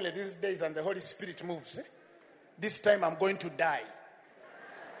fast for only these days and the Holy Spirit moves, this time I'm going to die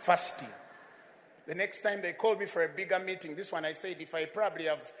fasting. The next time they called me for a bigger meeting, this one I said, if I probably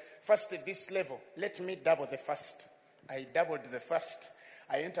have fasted this level, let me double the fast. I doubled the fast.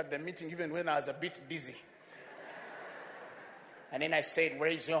 I entered the meeting even when I was a bit dizzy. And then I said,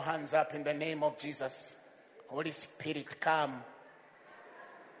 raise your hands up in the name of Jesus. Holy Spirit, come.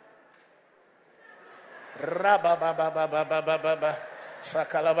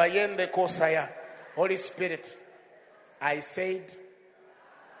 Holy Spirit, I said,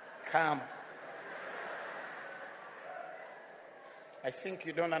 come. I think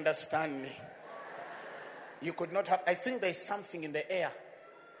you don't understand me. You could not have, I think there's something in the air.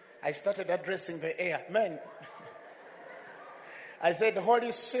 I started addressing the air. Man, I said,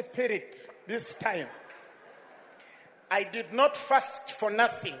 Holy Spirit, this time, I did not fast for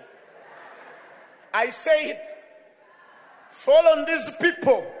nothing. I said, fall on these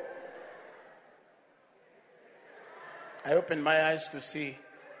people. I opened my eyes to see,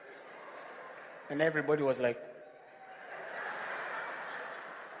 and everybody was like,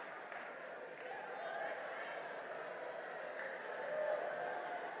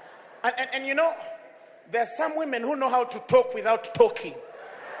 and you know, there are some women who know how to talk without talking.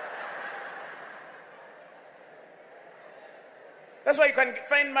 That's why you can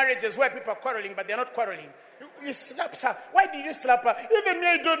find marriages where people are quarreling, but they're not quarreling. You slap her. Why did you slap her? Even me,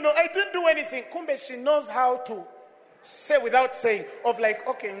 I don't know. I didn't do anything. Kumbe, she knows how to say without saying. Of like,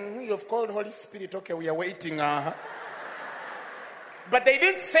 okay, you've called Holy Spirit. Okay, we are waiting. But they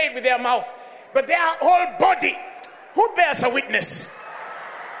didn't say it with their mouth. But their whole body. Who bears a witness?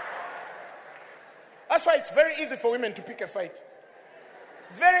 That's why it's very easy for women to pick a fight.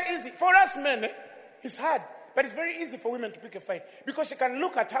 Very easy. For us men, it's hard. But it's very easy for women to pick a fight. Because she can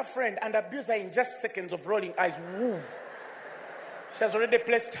look at her friend and abuse her in just seconds of rolling eyes. Woo. She has already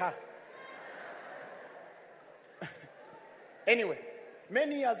placed her. Anyway,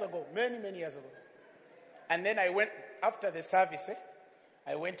 many years ago. And then I went, after the service,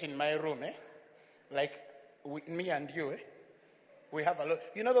 I went in my room, like me and you, we have a lot.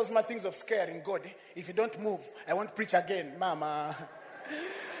 You know those things of scaring God? If you don't move, I won't preach again. Mama.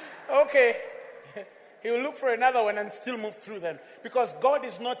 Okay. He will look for another one and still move through them. Because God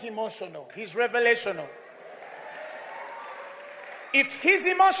is not emotional. He's revelational. If his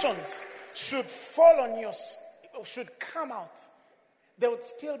emotions should fall on you, should come out, they would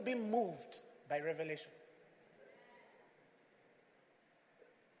still be moved by revelation.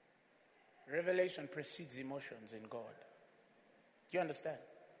 Revelation precedes emotions in God. Do you understand?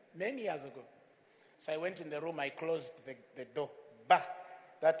 Many years ago. So I went in the room, I closed the door. Bah!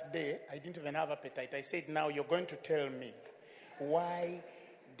 That day, I didn't even have appetite. I said, now you're going to tell me, why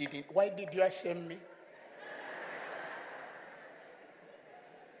did you shame me?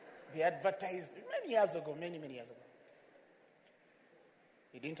 They advertised many years ago, many years ago.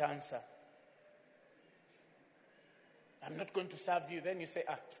 He didn't answer. I'm not going to serve you. Then you say,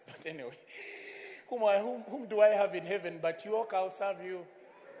 but anyway, whom do I have in heaven but you? Okay, I'll serve you.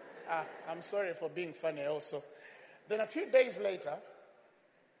 I'm sorry for being funny also. Then a few days later,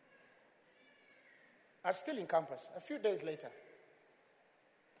 I was still in campus. A few days later,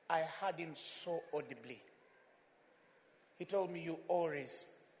 I heard him so audibly. He told me, you always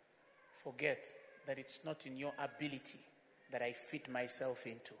forget that it's not in your ability that I fit myself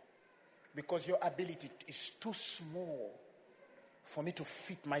into. Because your ability is too small for me to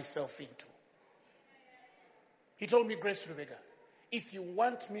fit myself into. He told me, Grace Lubega, if you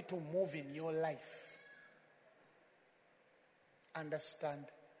want me to move in your life, understand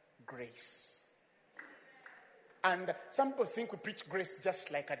grace. And some people think we preach grace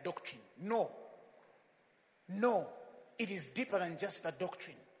just like a doctrine. No, it is deeper than just a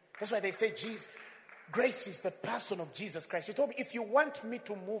doctrine. That's why they say grace is the person of Jesus Christ. He told me, if you want me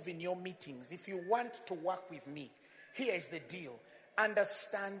to move in your meetings, if you want to work with me, here is the deal.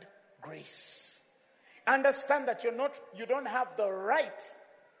 Understand grace. Understand that you don't have the right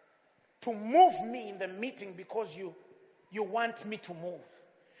to move me in the meeting because you want me to move.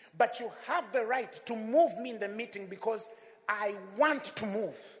 But you have the right to move me in the meeting because I want to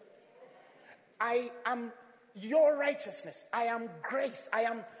move. I am your righteousness. I am grace.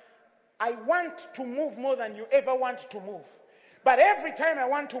 I want to move more than you ever want to move. But every time I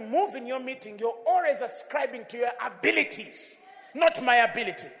want to move in your meeting, you're always ascribing to your abilities, not my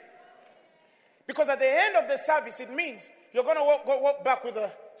ability. Because at the end of the service, it means you're going to walk back with a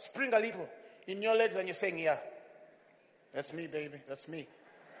spring a little in your legs and you're saying, yeah, that's me, baby, that's me.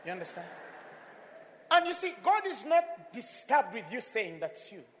 You understand? And you see, God is not disturbed with you saying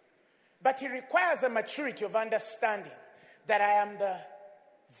that's you. But he requires a maturity of understanding that I am the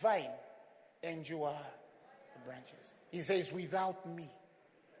vine and you are the branches. He says, without me,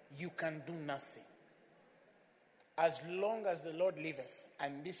 you can do nothing. As long as the Lord liveth,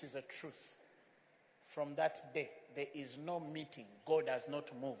 and this is a truth, from that day, there is no meeting God has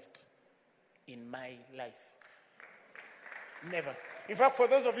not moved in my life. Never. In fact, for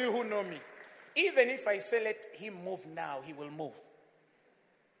those of you who know me, even if I say let him move now, he will move.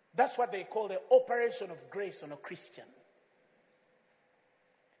 That's what they call the operation of grace on a Christian.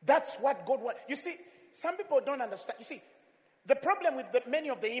 That's what God wants. You see, some people don't understand. You see, the problem with many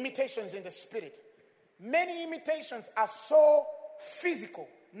of the imitations in the spirit, many imitations are so physical,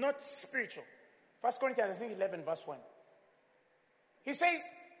 not spiritual. 1 Corinthians 11 verse 1. He says,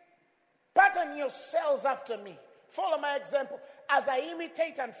 pattern yourselves after me. Follow my example as I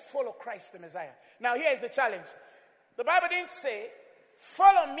imitate and follow Christ the Messiah. Now here is the challenge. The Bible didn't say,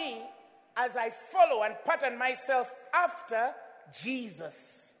 follow me as I follow and pattern myself after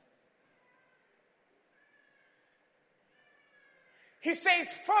Jesus. He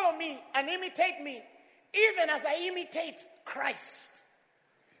says, follow me and imitate me even as I imitate Christ.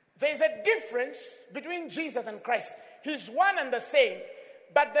 There's a difference between Jesus and Christ. He's one and the same,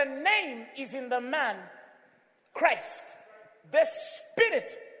 but the name is in the man, Christ. The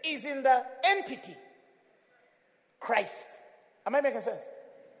spirit is in the entity, Christ. Am I making sense?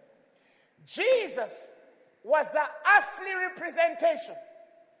 Jesus was the earthly representation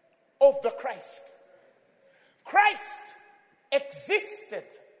of the Christ. Christ existed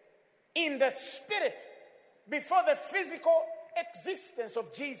in the spirit before the physical existence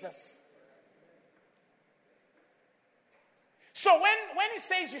of Jesus. So when he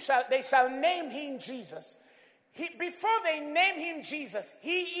says they shall name him Jesus, before they name him Jesus,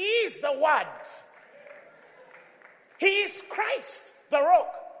 he is the Word. He is Christ, the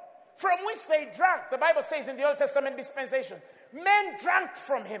rock, from which they drank. The Bible says in the Old Testament dispensation, men drank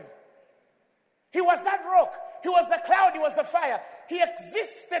from him. He was that rock. He was the cloud. He was the fire. He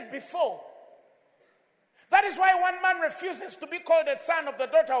existed before. That is why one man refuses to be called the son of the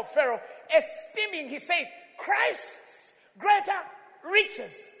daughter of Pharaoh, esteeming, he says, Christ's greater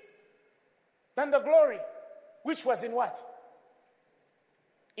riches than the glory which was in what?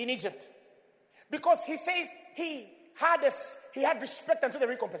 In Egypt. Because he says he had respect unto the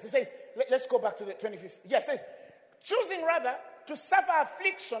recompense. He says, let's go back to the 25th. Yes, it says, choosing rather to suffer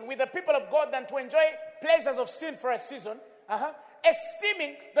affliction with the people of God than to enjoy pleasures of sin for a season.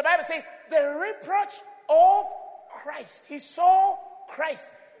 Esteeming, the Bible says, the reproach of Christ. He saw Christ,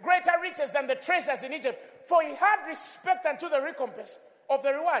 greater riches than the treasures in Egypt, for he had respect unto the recompense of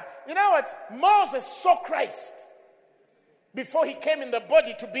the reward. In other words, Moses saw Christ. before he came in the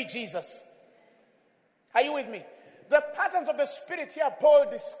body to be Jesus. Are you with me? The patterns of the Spirit here Paul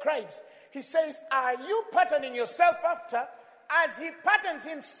describes. He says, are you patterning yourself after as he patterns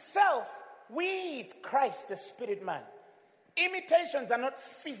himself with Christ, the Spirit man? Imitations are not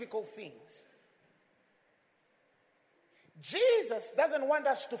physical things. Jesus doesn't want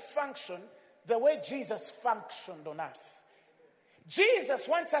us to function the way Jesus functioned on earth. Jesus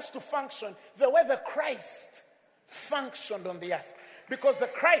wants us to function the way the Christ functioned on the earth. Because the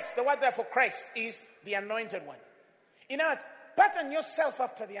Christ, the word there for Christ, is the anointed one. In other words, pattern yourself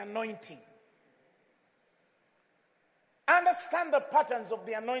after the anointing. Understand the patterns of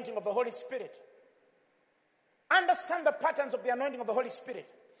the anointing of the Holy Spirit. Understand the patterns of the anointing of the Holy Spirit.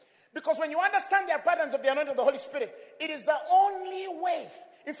 Because when you understand the patterns of the anointing of the Holy Spirit, it is the only way.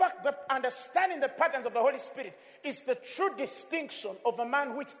 In fact, understanding the patterns of the Holy Spirit is the true distinction of a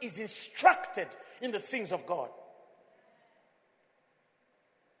man which is instructed in the things of God.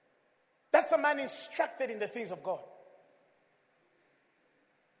 That's a man instructed in the things of God.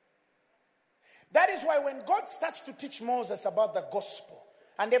 That is why when God starts to teach Moses about the gospel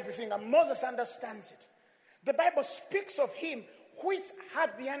and everything, and Moses understands it, the Bible speaks of him which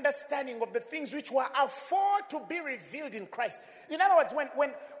had the understanding of the things which were afore to be revealed in Christ. In other words,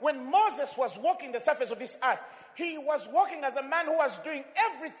 when Moses was walking the surface of this earth, he was walking as a man who was doing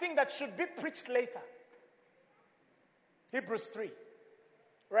everything that should be preached later. Hebrews 3,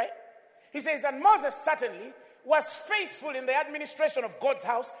 right? He says, and Moses certainly was faithful in the administration of God's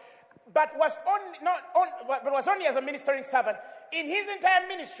house, but was only as a ministering servant. In his entire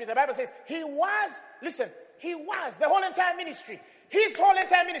ministry, the Bible says, he was the whole entire ministry. His whole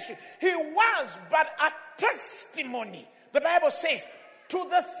entire ministry. He was but a testimony, the Bible says, to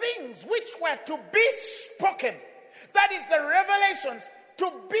the things which were to be spoken. That is the revelations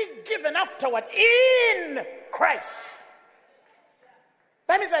to be given afterward in Christ.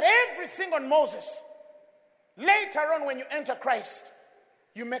 That means that everything on Moses, later on when you enter Christ,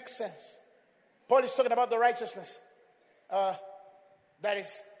 you make sense. Paul is talking about the righteousness that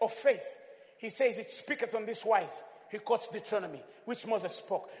is of faith. He says it speaketh on this wise. He quotes Deuteronomy, which Moses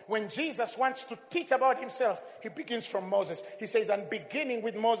spoke. When Jesus wants to teach about himself, he begins from Moses. He says, and beginning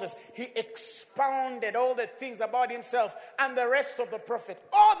with Moses, he expounded all the things about himself and the rest of the prophet,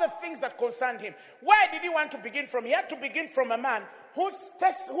 all the things that concerned him. Where did he want to begin from? He had to begin from a man whose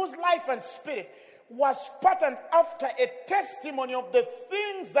life and spirit was patterned after a testimony of the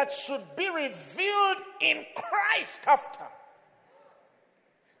things that should be revealed in Christ after.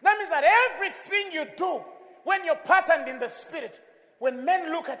 That means that everything you do, when you're patterned in the Spirit, when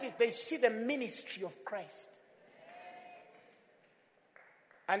men look at it, they see the ministry of Christ.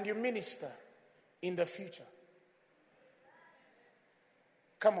 And you minister in the future.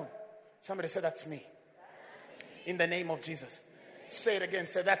 Come on. Somebody say, that's me. In the name of Jesus. Say it again.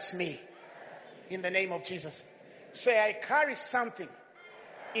 Say, that's me. In the name of Jesus. Say, I carry something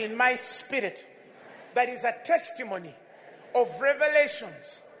in my spirit that is a testimony of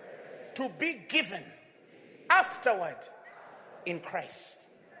revelations to be given afterward in Christ.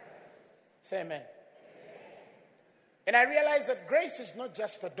 Say amen. And I realize that grace is not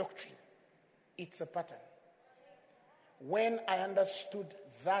just a doctrine, it's a pattern. When I understood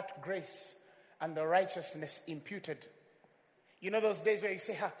that grace and the righteousness imputed, you know those days where you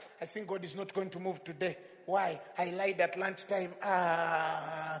say, I think God is not going to move today. Why? I lied at lunchtime.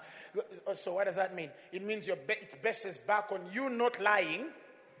 So what does that mean? It means it bases back on you not lying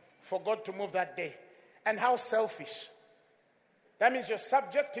for God to move that day. And how selfish. That means you're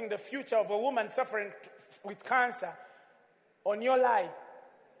subjecting the future of a woman suffering with cancer on your lie.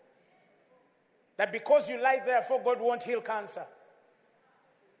 That because you lied, therefore God won't heal cancer.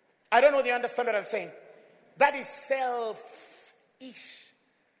 I don't know if you understand what I'm saying. That is selfish.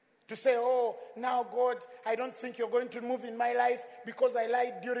 To say, oh, now God, I don't think you're going to move in my life because I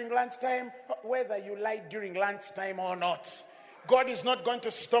lied during lunchtime. Whether you lied during lunchtime or not, God is not going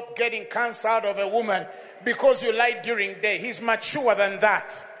to stop getting cancer out of a woman because you lied during day. He's mature than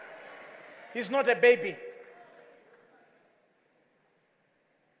that. He's not a baby.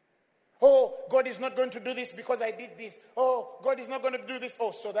 Oh, God is not going to do this because I did this. Oh, God is not going to do this. Oh,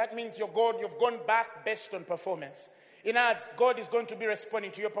 so that means you've gone back based on performance. In other words, God is going to be responding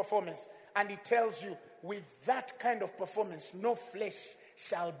to your performance. And he tells you, with that kind of performance, no flesh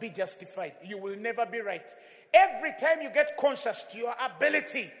shall be justified. You will never be right. Every time you get conscious to your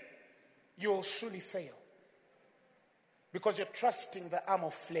ability, you will surely fail. Because you're trusting the arm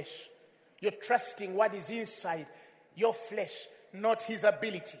of flesh. You're trusting what is inside your flesh, not his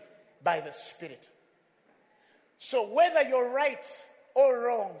ability by the Spirit. So whether you're right or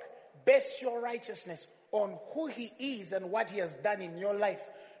wrong, base your righteousness on who he is and what he has done in your life,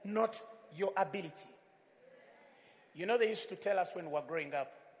 not your ability. You know, they used to tell us when we were growing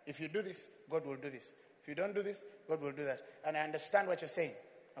up, if you do this, God will do this. If you don't do this, God will do that. And I understand what you're saying,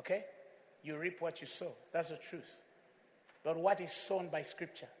 okay? You reap what you sow. That's the truth. But what is sown by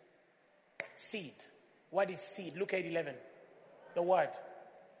Scripture? Seed. What is seed? Luke 8:11. The word.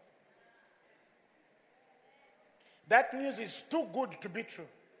 That news is too good to be true.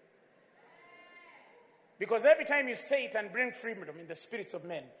 Because every time you say it and bring freedom in the spirits of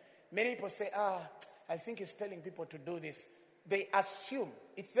men, many people say, I think he's telling people to do this. They assume.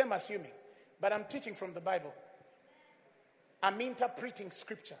 It's them assuming. But I'm teaching from the Bible. I'm interpreting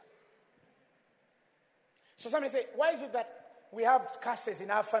Scripture. So somebody say, why is it that we have curses in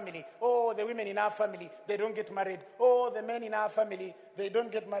our family? Oh, the women in our family, they don't get married. Oh, the men in our family, they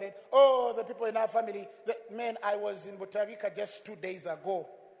don't get married. Oh, the people in our family. Man, I was in Butavika just 2 days ago.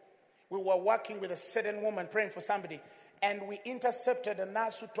 We were working with a certain woman praying for somebody. And we intercepted a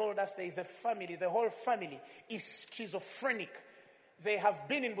nurse who told us there is a family, the whole family is schizophrenic. They have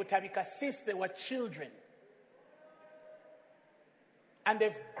been in Butavika since they were children. And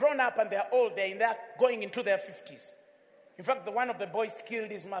they've grown up and they're old. They're going into their 50s. In fact, one of the boys killed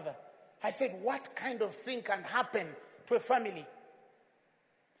his mother. I said, what kind of thing can happen to a family?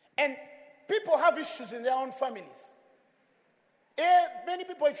 And people have issues in their own families. Many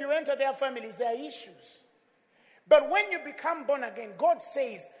people, if you enter their families, there are issues. But when you become born again, God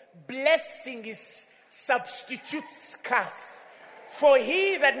says, blessing is substitutes curse. For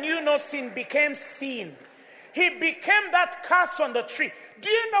he that knew no sin became sin. He became that curse on the tree. Do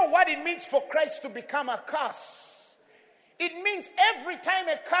you know what it means for Christ to become a curse? It means every time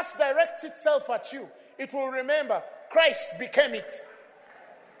a curse directs itself at you, it will remember Christ became it.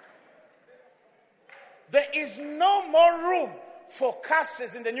 There is no more room for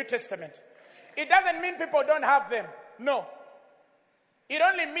curses in the New Testament. It doesn't mean people don't have them. No. It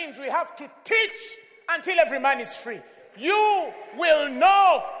only means we have to teach until every man is free. You will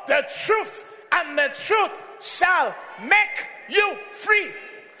know the truth, and the truth shall make you free.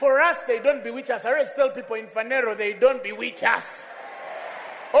 For us, they don't bewitch us. I always tell people in Fanero, they don't bewitch us.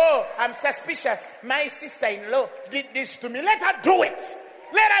 Oh, I'm suspicious. My sister-in-law did this to me. Let her do it.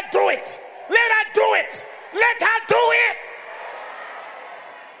 Let her do it. Let her do it. Let her do it.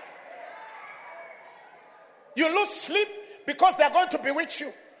 You lose sleep because they're going to bewitch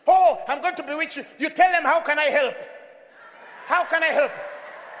you. Oh, I'm going to bewitch you. You tell them, how can I help? How can I help?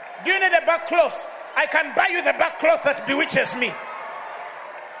 Do you need a back cloth? I can buy you the back cloth that bewitches me.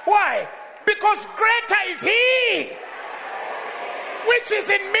 Why? Because greater is he which is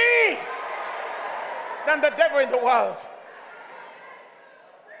in me than the devil in the world.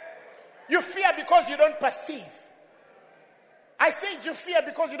 You fear because you don't perceive. I said you fear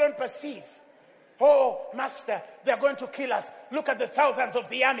because you don't perceive. Oh, Master, they're going to kill us. Look at the thousands of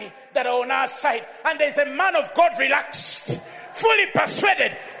the army that are on our side. And there's a man of God relaxed, fully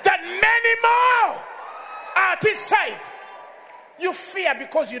persuaded that many more are at his side. You fear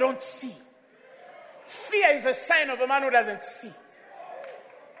because you don't see. Fear is a sign of a man who doesn't see.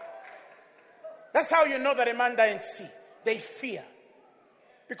 That's how you know that a man doesn't see. They fear.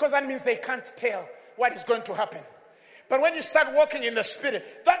 Because that means they can't tell what is going to happen. But when you start walking in the Spirit,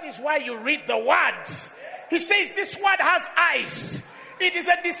 that is why you read the word. He says this word has eyes. It is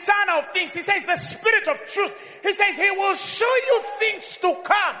a discerner of things. He says the Spirit of truth. He says he will show you things to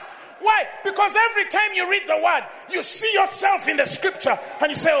come. Why? Because every time you read the word, you see yourself in the scripture.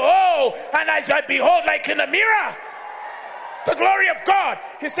 And you say, oh, and as I behold like in a mirror, the glory of God.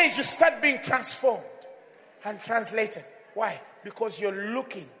 He says you start being transformed and translated. Why? Because you're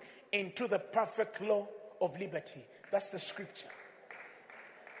looking into the perfect law of liberty. That's the scripture.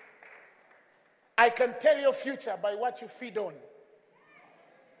 I can tell your future by what you feed on.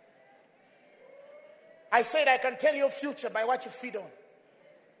 I said I can tell your future by what you feed on.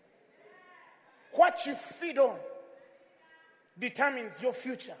 What you feed on determines your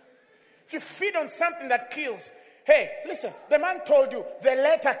future. If you feed on something that kills, hey, listen, the man told you, the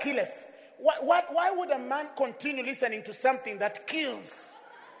letter killeth. Why would a man continue listening to something that kills?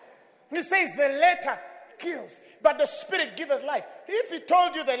 He says the letter kills, but the Spirit giveth life. If he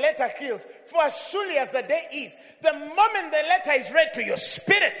told you the letter kills, for as surely as the day is, the moment the letter is read to your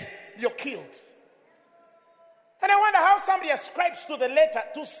spirit, you're killed. And I wonder how somebody ascribes to the letter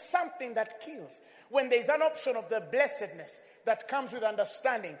to something that kills, when there's an option of the blessedness that comes with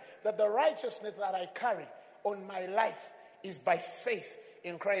understanding that the righteousness that I carry on my life is by faith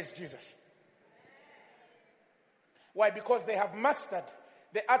in Christ Jesus. Why? Because they have mastered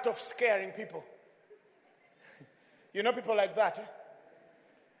the art of scaring people. You know people like that, eh?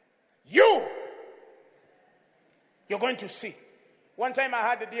 You You're going to see. One time I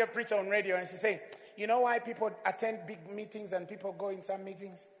had a dear preacher on radio and she said, you know why people attend big meetings and people go in some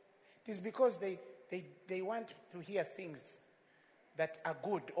meetings? It is because they want to hear things that are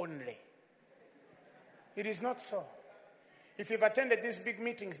good only. It is not so. If you've attended these big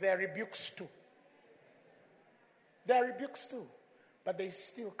meetings, there are rebukes too. There are rebukes too. But they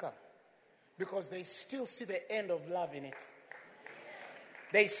still come. Because they still see the end of love in it.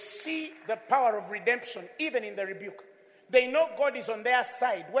 They see the power of redemption even in the rebuke. They know God is on their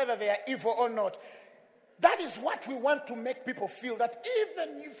side, whether they are evil or not. That is what we want to make people feel, that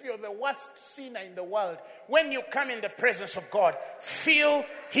even if you're the worst sinner in the world, when you come in the presence of God, feel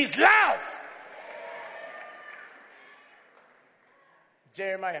his love.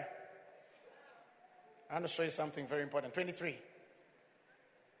 Jeremiah. I want to show you something very important. 23.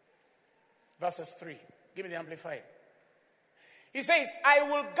 Verses 3. Give me the Amplified. He says, I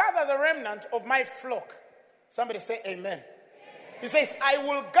will gather the remnant of my flock. Somebody say amen. He says, I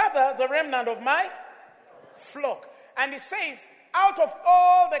will gather the remnant of my flock. And he says, out of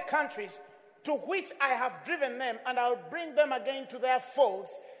all the countries to which I have driven them, and I'll bring them again to their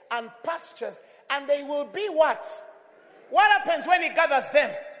folds and pastures, and they will be what? What happens when he gathers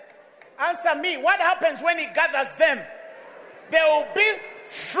them? Answer me. What happens when he gathers them? They will be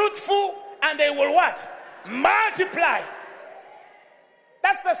fruitful and they will what? Multiply.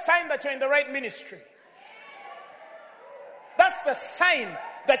 That's the sign that you're in the right ministry. That's the sign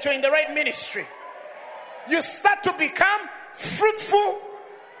that you're in the right ministry. You start to become fruitful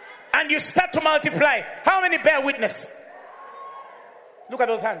and you start to multiply. How many bear witness? Look at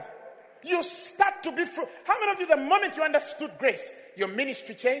those hands. You start to be fruitful. How many of you, the moment you understood grace, your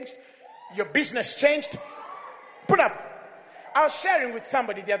ministry changed, your business changed? Put up. I was sharing with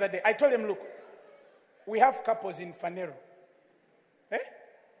somebody the other day. I told him, look, we have couples in Fanero.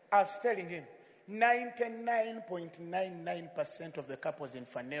 I was telling him, 99.99% of the couples in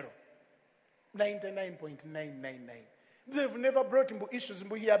Fanero, 99.999. They've never brought him issues.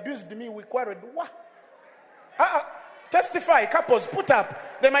 He abused me. We quarreled. What? Testify, couples, put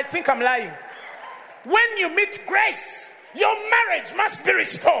up. They might think I'm lying. When you meet grace, your marriage must be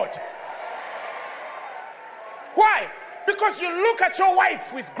restored. Why? Because you look at your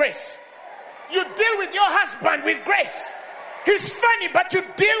wife with grace. You deal with your husband with grace. He's funny, but you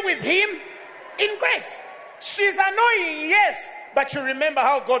deal with him in grace. She's annoying, yes, but you remember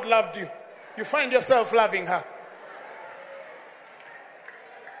how God loved you. You find yourself loving her.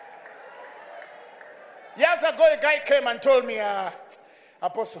 Years ago, a guy came and told me,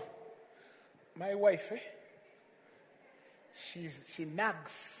 Apostle, my wife, she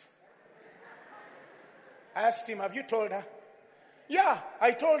nags. I asked him, have you told her? Yeah,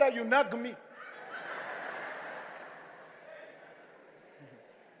 I told her you nag me.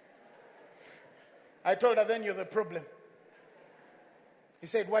 I told her, then you're the problem. He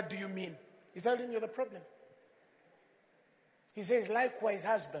said, what do you mean? He told him, you're the problem. He says, likewise,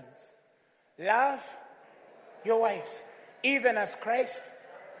 husbands, love your wives, even as Christ,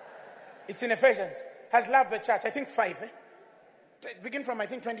 it's in Ephesians, has loved the church. I think 5. Begin from, I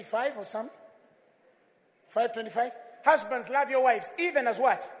think, 25 or something. 5:25. Husbands, love your wives, even as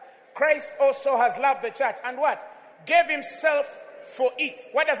what? Christ also has loved the church. And what? Gave himself for it.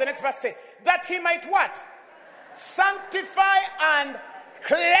 What does the next verse say? That he might what? Sanctify and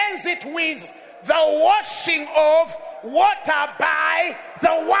cleanse it with the washing of water by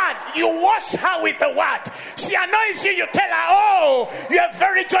the word. You wash her with the word. She annoys you, you tell her, oh, you're a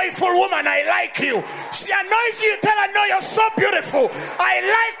very joyful woman, I like you. She annoys you, you tell her, no, you're so beautiful, I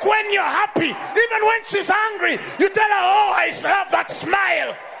like when you're happy. Even when she's angry, you tell her, oh, I love that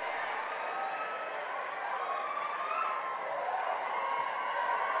smile.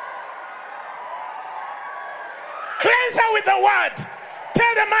 Cleanse her with the word.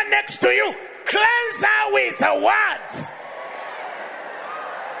 Tell the man next to you, cleanse her with the word.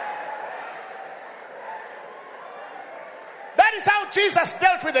 That is how Jesus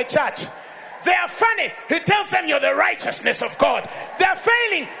dealt with the church. They are funny, he tells them you're the righteousness of God. They are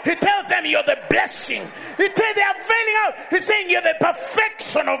failing, he tells them you're the blessing. They are failing out, he's saying you're the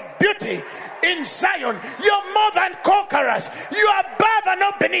perfection of beauty in Zion. You're more than conquerors. You are above and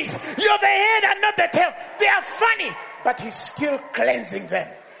not beneath. You're the head and not the tail. They are funny, but he's still cleansing them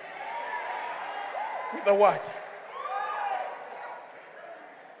with the word.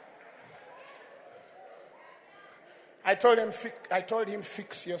 I told him,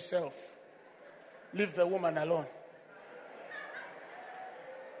 fix yourself. Leave the woman alone.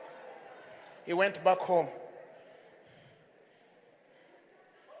 He went back home.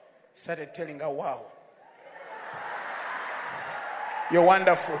 Started telling her, wow, you're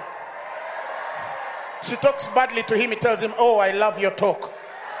wonderful. She talks badly to him. He tells him, oh, I love your talk.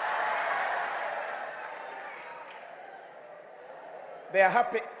 They are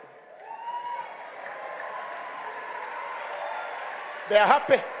happy. They are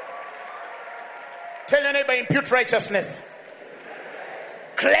happy. Tell your neighbor, impute righteousness.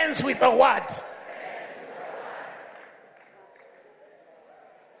 Cleanse with the word.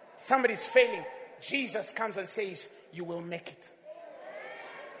 Somebody's failing. Jesus comes and says, you will make it.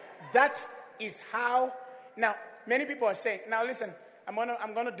 That is how. Now, many people are saying, now listen, I'm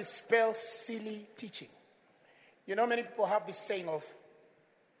gonna dispel silly teaching. You know, many people have this saying of,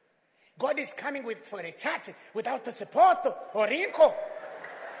 God is coming for a church without the support or wrinkle.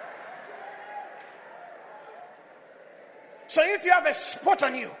 So if you have a spot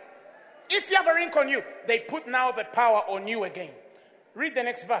on you, if you have a wrinkle on you, they put now the power on you again. Read the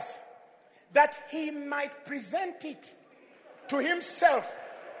next verse. That he might present it to himself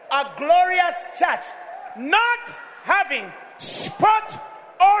a glorious church, not having spot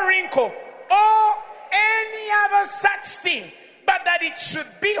or wrinkle or any other such thing, but that it should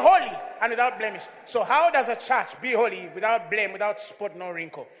be holy and without blemish. So how does a church be holy without blame, without spot, no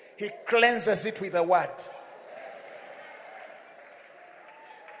wrinkle? He cleanses it with the word.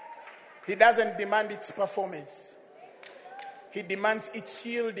 He doesn't demand its performance. He demands its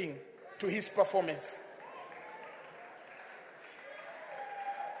yielding to his performance.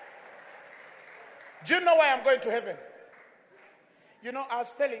 Do you know why I'm going to heaven? You know, I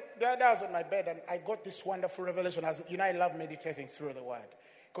was telling, the other day I was on my bed and I got this wonderful revelation. You know, I love meditating through the word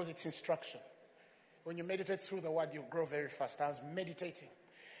because it's instruction. When you meditate through the word, you grow very fast. I was meditating.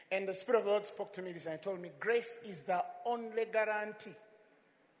 And the Spirit of the Lord spoke to me this and told me, grace is the only guarantee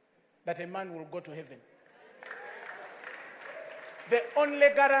that a man will go to heaven. The only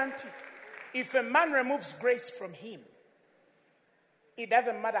guarantee. If a man removes grace from him, it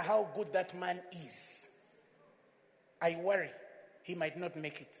doesn't matter how good that man is. I worry he might not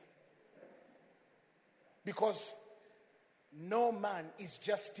make it. Because no man is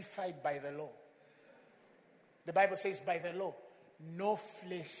justified by the law. The Bible says by the law, no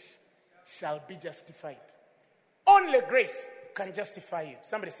flesh shall be justified. Only grace can justify you.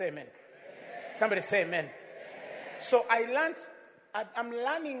 Somebody say amen. Amen. Somebody say amen. Amen. So I'm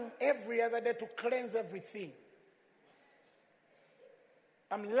learning every other day to cleanse everything.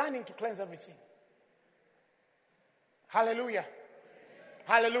 I'm learning to cleanse everything. Hallelujah.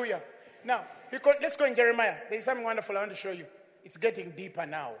 Hallelujah. Now, let's go in Jeremiah. There's something wonderful I want to show you. It's getting deeper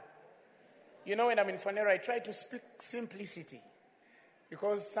now. You know, when I'm in Fanera, I try to speak simplicity.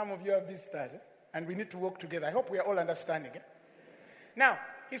 Because some of you are visitors, and we need to work together. I hope we are all understanding. Now,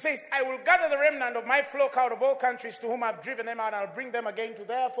 he says, I will gather the remnant of my flock out of all countries to whom I've driven them out, and I'll bring them again to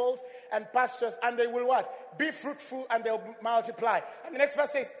their folds and pastures, and they will what? Be fruitful, and they'll multiply. And the next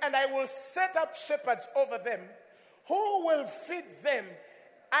verse says, and I will set up shepherds over them who will feed them,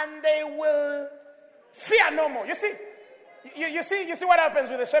 and they will fear no more. You see? You see what happens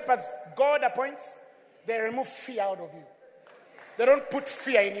with the shepherds God appoints? They remove fear out of you. They don't put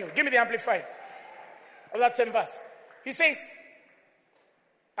fear in you. Give me the Amplified. Oh, that same verse. He says,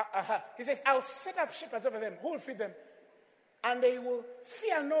 I'll set up shepherds over them who will feed them, and they will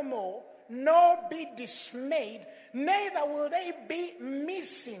fear no more, nor be dismayed, neither will they be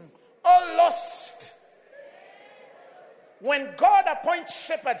missing or lost. When God appoints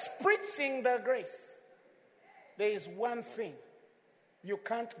shepherds preaching the grace, there is one thing. You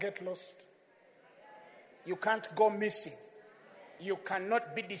can't get lost. You can't go missing. You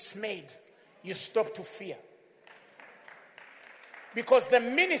cannot be dismayed. You stop to fear. Because the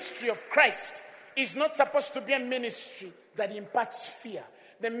ministry of Christ is not supposed to be a ministry that imparts fear.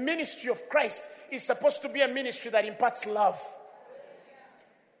 The ministry of Christ is supposed to be a ministry that imparts love.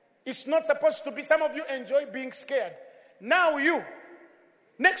 It's not supposed to be, some of you enjoy being scared. Now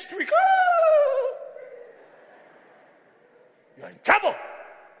next week, you're in trouble.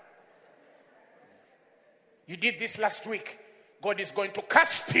 You did this last week. God is going to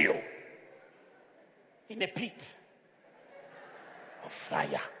cast you in a pit of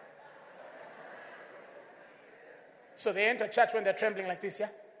fire. So they enter church when they're trembling like this, yeah?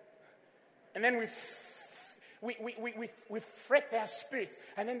 And then we fret their spirits,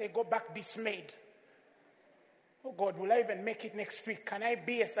 and then they go back dismayed. Oh God, will I even make it next week? Can I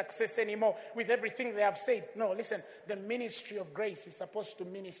be a success anymore with everything they have said? No, listen, the ministry of grace is supposed to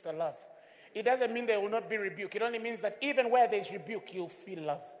minister love. It doesn't mean there will not be rebuke. It only means that even where there's rebuke, you'll feel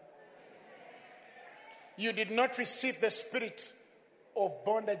love. You did not receive the spirit of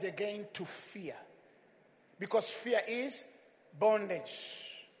bondage again to fear. Because fear is bondage.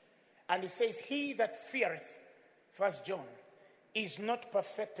 And it says, he that feareth, 1 John, is not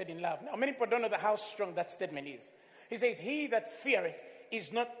perfected in love. Now, many people don't know how strong that statement is. He says, he that feareth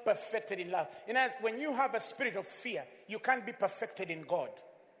is not perfected in love. And as when you have a spirit of fear, you can't be perfected in God.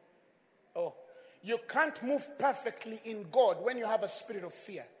 Oh, you can't move perfectly in God when you have a spirit of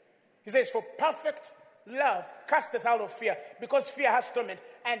fear. He says, for perfect love casteth out of fear, because fear has torment.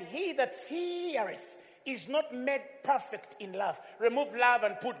 And he that feareth is not made perfect in love. Remove love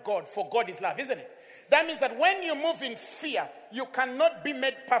and put God, for God is love, isn't it? That means that when you move in fear, you cannot be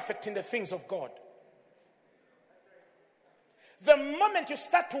made perfect in the things of God. The moment you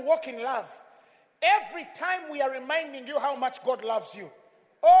start to walk in love, every time we are reminding you how much God loves you.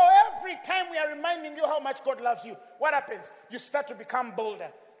 Oh, every time we are reminding you how much God loves you. What happens? You start to become bolder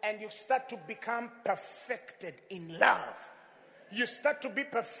and you start to become perfected in love. You start to be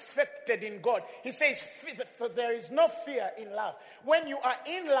perfected in God. He says, for there is no fear in love. When you are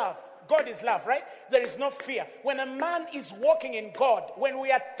in love, God is love, right? There is no fear. When a man is walking in God, when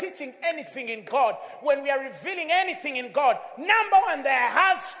we are teaching anything in God, when we are revealing anything in God, number one, there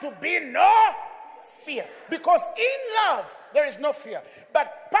has to be no fear. Because in love, there is no fear.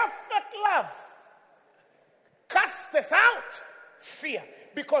 But perfect love casteth out fear.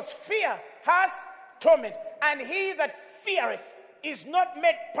 Because fear hath torment. And he that feareth is not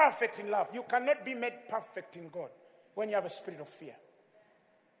made perfect in love. You cannot be made perfect in God when you have a spirit of fear.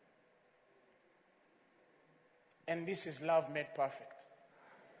 And this is love made perfect.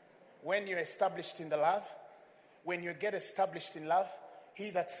 When you're established in the love, when you get established in love, he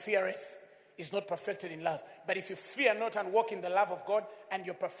that feareth is not perfected in love. But if you fear not and walk in the love of God and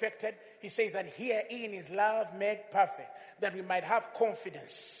you're perfected, he says that herein is love made perfect, that we might have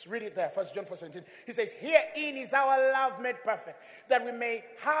confidence. Read it there, 1 John 4:17. He says, herein is our love made perfect, that we may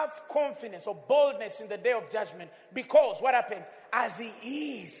have confidence or boldness in the day of judgment. Because what happens? As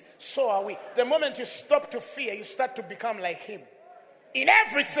he is, so are we. The moment you stop to fear, you start to become like him. In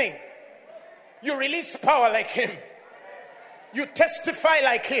everything, you release power like him. You testify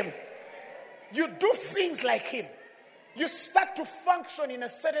like him. You do things like him. You start to function in a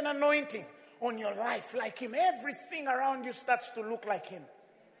certain anointing on your life like him. Everything around you starts to look like him.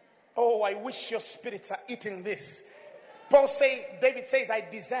 Oh, I wish your spirits are eating this. David says, I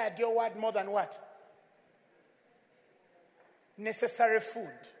desired your word more than what? Necessary food.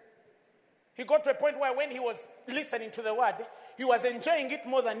 He got to a point where when he was listening to the word, he was enjoying it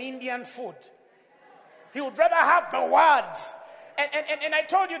more than Indian food. He would rather have the word. And I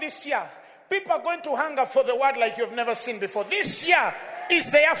told you this year, people are going to hunger for the word like you've never seen before. This year is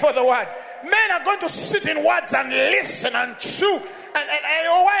the year for the word. Men are going to sit in words and listen and chew. And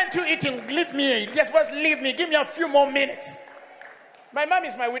why aren't you eating? Leave me. Just leave me. Give me a few more minutes. My mom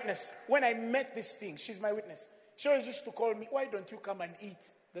is my witness. When I met this thing, she's my witness. She always used to call me, why don't you come and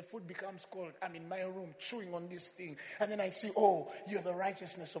eat? The food becomes cold. I'm in my room chewing on this thing. And then I see, oh, you're the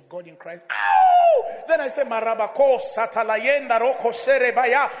righteousness of God in Christ. Ow! Then I say, Marabako satalayenda roko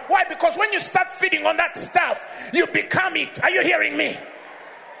serebaya. Why? Because when you start feeding on that stuff, you become it. Are you hearing me?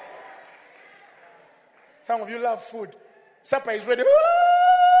 Some of you love food. Supper is ready.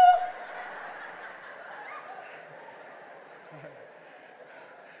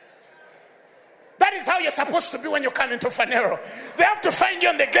 That is how you're supposed to be when you come into Phaneroo. They have to find you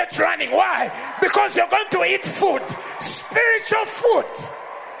on the gate running. Why? Because you're going to eat food. Spiritual food.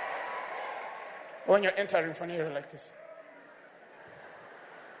 When you're entering Phaneroo like this.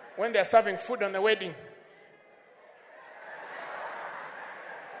 When they're serving food on the wedding.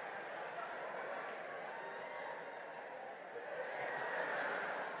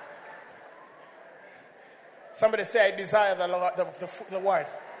 Somebody say, I desire the word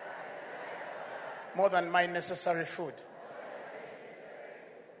more than my necessary food.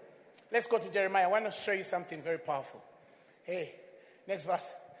 Let's go to Jeremiah. I want to show you something very powerful. Hey, next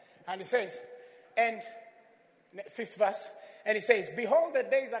verse. And it says, and 5th verse, and it says, behold, the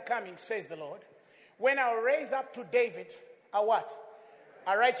days are coming, says the Lord, when I'll raise up to David a what?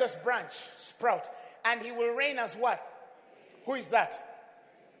 A righteous branch, sprout. And he will reign as what? Who is that?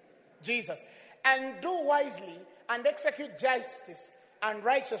 Jesus. And do wisely and execute justice and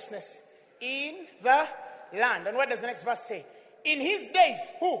righteousness in the land. And what does the next verse say? In his days,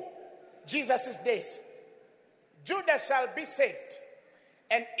 who? Jesus' days. Judah shall be saved,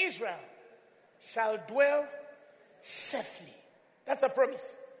 and Israel shall dwell safely. That's a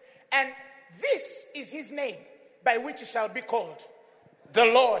promise. And this is his name by which he shall be called, the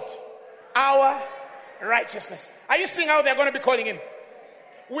Lord, our righteousness. Are you seeing how they're going to be calling him?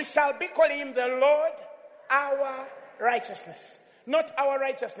 We shall be calling him the Lord, our righteousness. Not our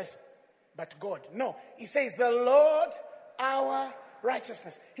righteousness, but God. No, he says the Lord, our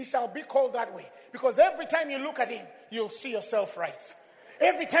righteousness. He shall be called that way. Because every time you look at him, you'll see yourself right.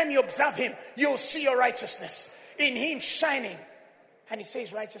 Every time you observe him, you'll see your righteousness in him shining. And he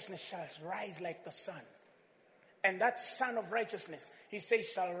says righteousness shall rise like the sun. And that sun of righteousness, he says,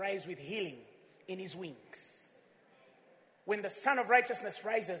 shall rise with healing in his wings. When the sun of righteousness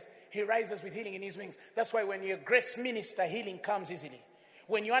rises, he rises with healing in his wings. That's why when you're a grace minister, healing comes easily.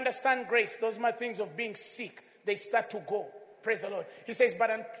 When you understand grace, those my things of being sick, they start to go. Praise the Lord. He says,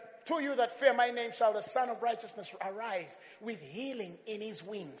 but unto you that fear my name shall the Son of righteousness arise with healing in his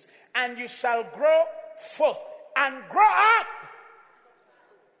wings. And you shall grow forth and grow up.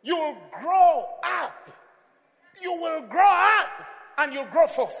 You will grow up. You will grow up and you'll grow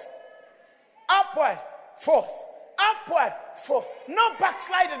forth. Upward, forth. Upward, forth. No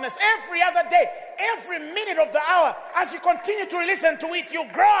backslidedness. Every other day, every minute of the hour, as you continue to listen to it, you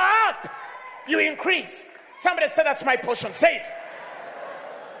grow up. You increase. Somebody said that's my portion. Say it.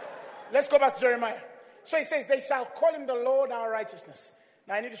 Let's go back to Jeremiah. So he says, they shall call him the Lord our righteousness.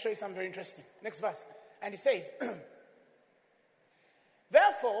 Now I need to show you something very interesting. Next verse. And he says,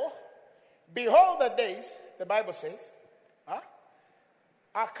 therefore, behold the days, the Bible says,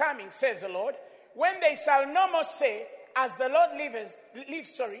 are coming, says the Lord, when they shall no more say, as the Lord lives,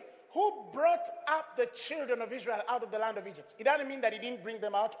 who brought up the children of Israel out of the land of Egypt. It doesn't mean that he didn't bring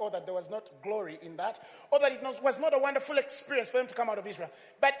them out, or that there was not glory in that, or that it was not a wonderful experience for them to come out of Israel.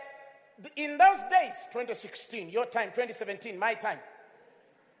 But in those days, 2016, your time, 2017, my time,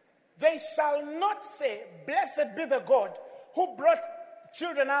 they shall not say, blessed be the God who brought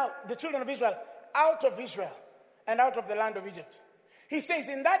the children of Israel out of Israel and out of the land of Egypt. He says,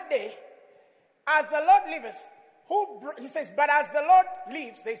 in that day, as the Lord liveth, he says, but as the Lord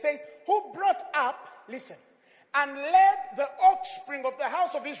lives, they say, who brought up, listen, and led the offspring of the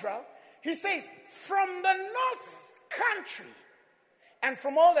house of Israel, he says, from the north country and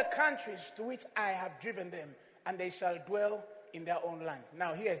from all the countries to which I have driven them, and they shall dwell in their own land.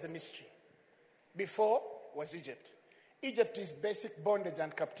 Now here's the mystery. Before was Egypt. Egypt is basic bondage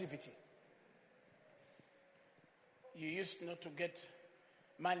and captivity. You used not to get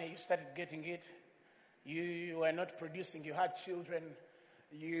money, you started getting it. You were not producing, you had children,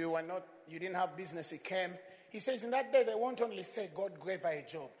 you didn't have business, it came. He says in that day they won't only say God gave her a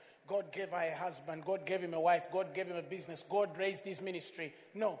job, God gave her a husband, God gave him a wife, God gave him a business, God raised his ministry.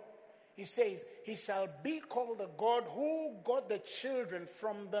 No. He says, he shall be called the God who got the children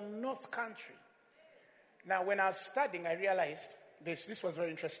from the north country. Now when I was studying, I realized this was very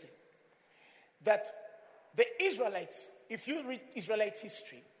interesting. That the Israelites, if you read Israelite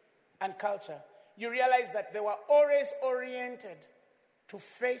history and culture, you realize that they were always oriented to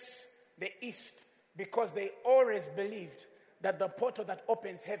face the east because they always believed that the portal that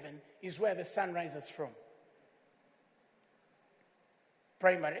opens heaven is where the sun rises from.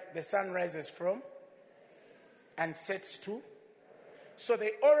 Primary, the sun rises from and sets to. So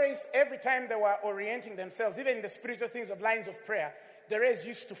they always, every time they were orienting themselves, even in the spiritual things of lines of prayer, they always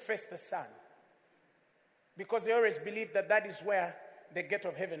used to face the sun. Because they always believed that that is where the gate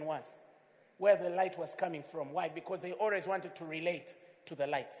of heaven was, where the light was coming from. Why? Because they always wanted to relate to the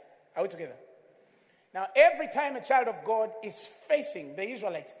light. Are we together? Now, every time a child of God is facing the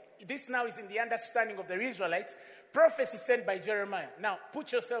Israelites, this now is in the understanding of the Israelites, prophecy sent by Jeremiah. Now,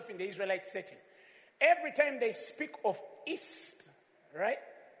 put yourself in the Israelite setting. Every time they speak of east, right?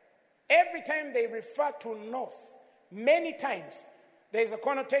 Every time they refer to north, many times there is a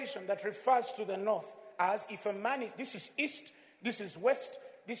connotation that refers to the north as if a man is, this is east, this is west,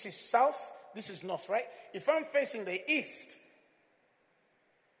 this is south, this is north, right? If I'm facing the east,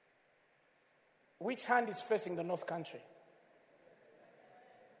 which hand is facing the north country?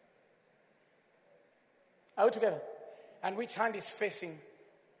 Are we together? And which hand is facing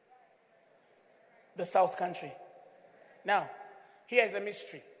the south country? Now, here's a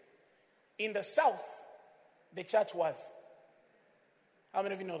mystery. In the south, the church was. How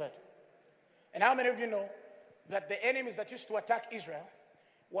many of you know that? And how many of you know that the enemies that used to attack Israel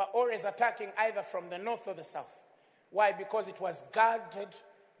were always attacking either from the north or the south? Why? Because it was guarded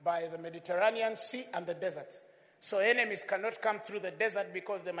by the Mediterranean Sea and the desert. So enemies cannot come through the desert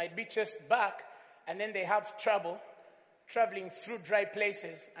because they might be chased back, and then they have trouble traveling through dry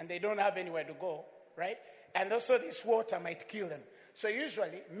places and they don't have anywhere to go, right? And also this water might kill them. So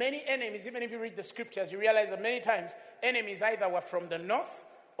usually many enemies, even if you read the scriptures, you realize that many times enemies either were from the north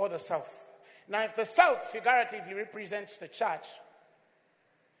or the south. Now if the south figuratively represents the church,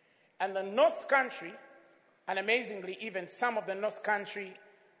 and the north country, and amazingly even some of the north country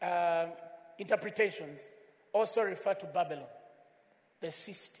interpretations also refer to Babylon, the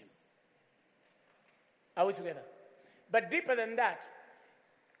system. Are we together? But deeper than that,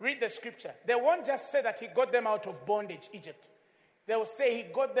 Read the scripture. They won't just say that he got them out of bondage, Egypt. They will say he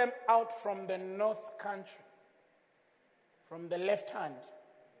got them out from the north country, from the left hand,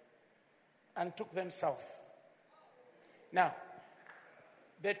 and took them south. Now,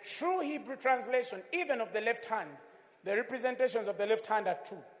 the true Hebrew translation, even of the left hand, the representations of the left hand are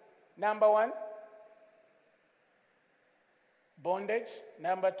two. Number one, bondage.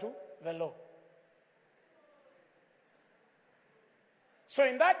 Number two, the law. So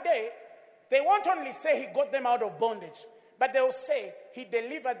in that day, they won't only say he got them out of bondage, but they will say he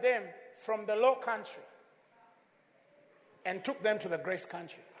delivered them from the low country and took them to the grace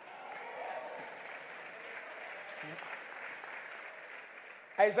country.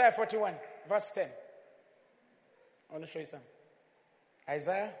 Isaiah 41, verse 10. I want to show you something.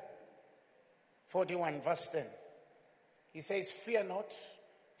 Isaiah 41, verse 10. He says, fear not,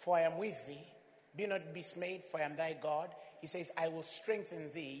 for I am with thee. Be not dismayed, for I am thy God. He says, I will strengthen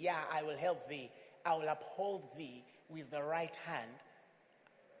thee. Yeah, I will help thee. I will uphold thee with the right hand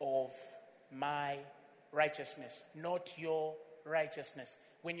of my righteousness, not your righteousness.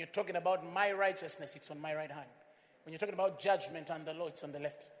 When you're talking about my righteousness, it's on my right hand. When you're talking about judgment and the law, it's on the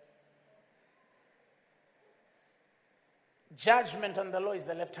left. Judgment and the law is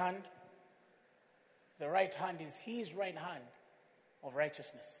the left hand. The right hand is his right hand of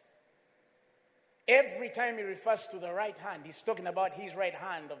righteousness. Every time he refers to the right hand, he's talking about his right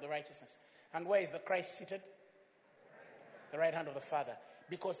hand of the righteousness. And where is the Christ seated? The right hand of the Father.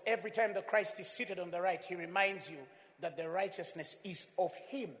 Because every time the Christ is seated on the right, he reminds you that the righteousness is of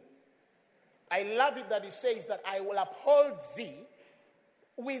him. I love it that he says that I will uphold thee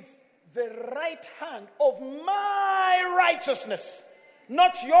with the right hand of my righteousness.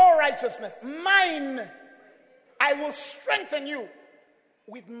 Not your righteousness, mine. I will strengthen you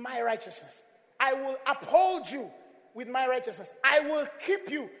with my righteousness. I will uphold you with my righteousness. I will keep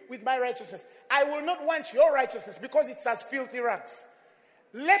you with my righteousness. I will not want your righteousness because it's as filthy rags.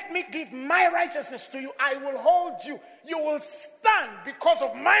 Let me give my righteousness to you. I will hold you. You will stand because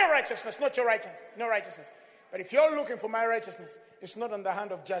of my righteousness, not your righteousness. No righteousness. But if you're looking for my righteousness, it's not on the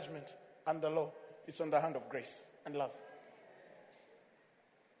hand of judgment and the law. It's on the hand of grace and love.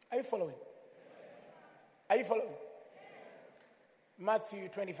 Are you following? Are you following? Matthew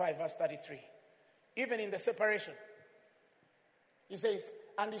 25, verse 33. Even in the separation, he says,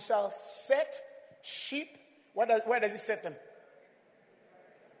 and he shall set sheep. Where does he set them?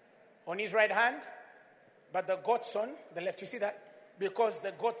 On his right hand, but the goats on the left. You see that? Because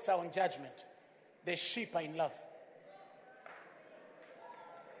the goats are on judgment. The sheep are in love.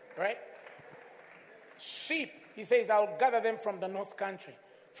 Right? Sheep, he says, I'll gather them from the north country,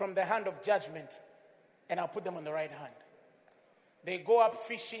 from the hand of judgment, and I'll put them on the right hand. They go up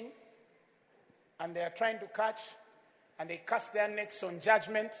fishing, and they are trying to catch, and they cast their nets on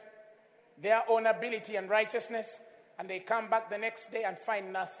judgment, their own ability and righteousness, and they come back the next day and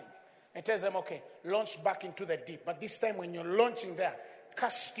find nothing. It tells them, okay, launch back into the deep. But this time when you're launching there,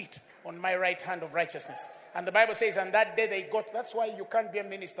 cast it on my right hand of righteousness. And the Bible says, on that day they got, that's why you can't be a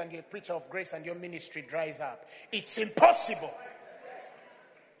minister and be a preacher of grace and your ministry dries up. It's impossible.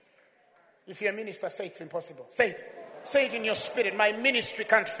 If you're a minister, say it's impossible. Say it. Say it in your spirit. My ministry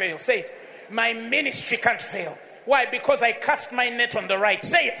can't fail. Say it. My ministry can't fail. Why? Because I cast my net on the right.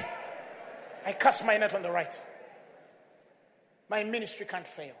 Say it. I cast my net on the right. My ministry can't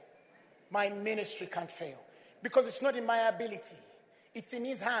fail. My ministry can't fail. Because it's not in my ability. It's in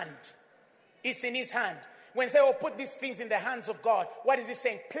his hand. It's in his hand. When they say, oh, put these things in the hands of God, what is he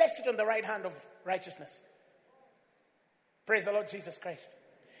saying? Place it on the right hand of righteousness. Praise the Lord Jesus Christ.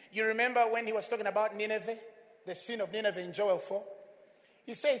 You remember when he was talking about Nineveh, the sin of Nineveh in Joel 4?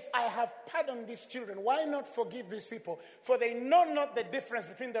 He says, I have pardoned these children. Why not forgive these people? For they know not the difference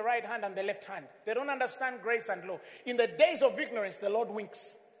between the right hand and the left hand. They don't understand grace and law. In the days of ignorance, the Lord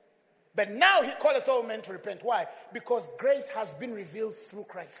winks. But now he calleth all men to repent. Why? Because grace has been revealed through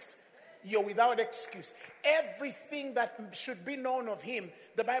Christ. You're without excuse. Everything that should be known of him,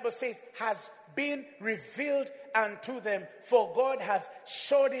 the Bible says, has been revealed unto them. For God has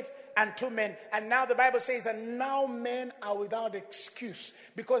showed it unto men. And now the Bible says, and now men are without excuse,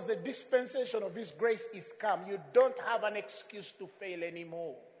 because the dispensation of his grace is come. You don't have an excuse to fail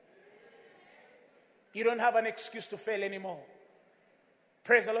anymore. You don't have an excuse to fail anymore.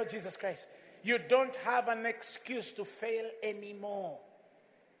 Praise the Lord Jesus Christ. You don't have an excuse to fail anymore.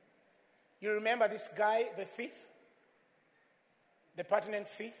 You remember this guy, the thief? The pertinent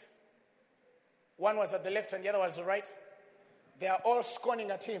thief? One was at the left and the other was the right. They are all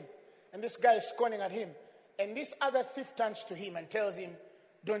scorning at him. And this guy is scorning at him. And this other thief turns to him and tells him,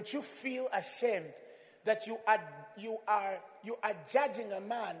 don't you feel ashamed that you are judging a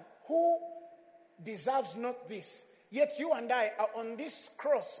man who deserves not this. Yet you and I are on this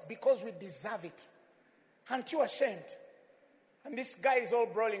cross because we deserve it. Aren't you ashamed? And this guy is all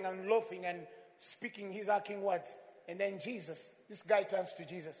brawling and loathing and speaking his arcing words. And then this guy turns to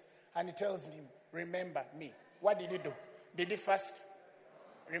Jesus and he tells him, remember me. What did he do? Did he fast?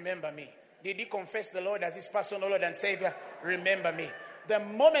 Remember me. Did he confess the Lord as his personal Lord and Savior? Remember me. The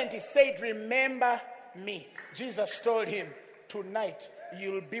moment he said, remember me, Jesus told him, tonight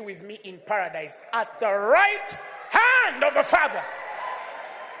you'll be with me in paradise at the right hand of the Father.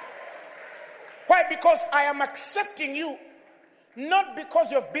 Why? Because I am accepting you, not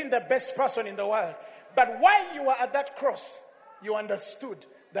because you've been the best person in the world, but while you were at that cross, you understood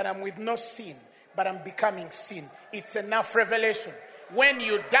that I'm with no sin, but I'm becoming sin. It's enough revelation. When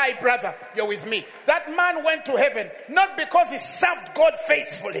you die, brother, you're with me. That man went to heaven, not because he served God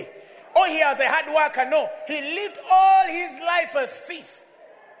faithfully, or he was a hard worker. No, he lived all his life a thief,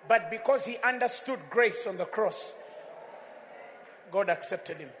 but because he understood grace on the cross, God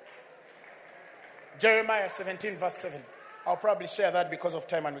accepted him. Jeremiah 17 verse 7. I'll probably share that because of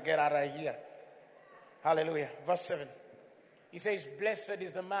time and we get out of here. Hallelujah. Verse 7. He says, blessed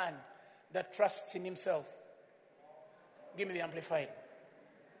is the man that trusts in himself. Give me the Amplified.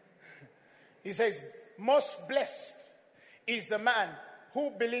 He says, most blessed is the man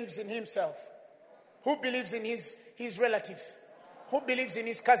who believes in himself, who believes in his relatives, who believes in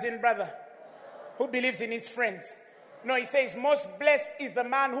his cousin brother, who believes in his friends. No, he says, most blessed is the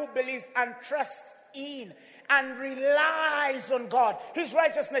man who believes and trusts in and relies on God. His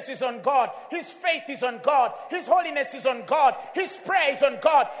righteousness is on God. His faith is on God. His holiness is on God. His prayer is on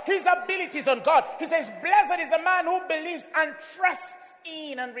God. His ability is on God. He says, blessed is the man who believes and trusts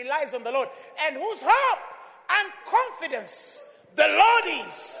in and relies on the Lord, and whose hope and confidence the Lord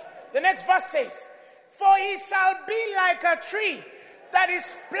is. The next verse says, for he shall be like a tree that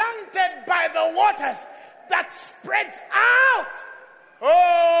is planted by the waters, that spreads out.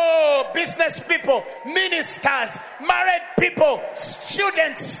 Oh, business people, ministers, married people,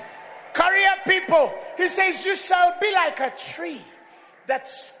 students, career people. He says, you shall be like a tree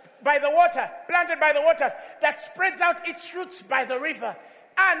that's by the water, planted by the waters, that spreads out its roots by the river.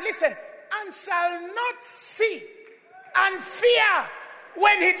 And listen, and shall not see and fear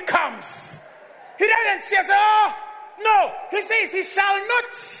when it comes. He doesn't say, oh, no. He says he shall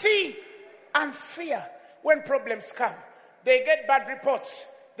not see and fear when problems come. They get bad reports.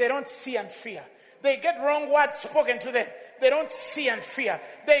 They don't see and fear. They get wrong words spoken to them. They don't see and fear.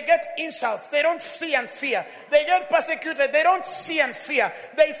 They get insults. They don't see and fear. They get persecuted. They don't see and fear.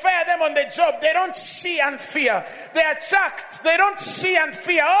 They fire them on the job. They don't see and fear. They are chucked. They don't see and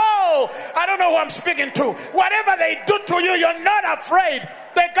fear. Oh, I don't know who I'm speaking to. Whatever they do to you, you're not afraid.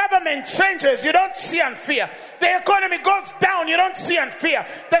 The government changes. You don't see and fear. The economy goes down. You don't see and fear.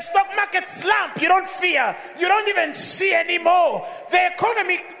 The stock market slump. You don't fear. You don't even see anymore. The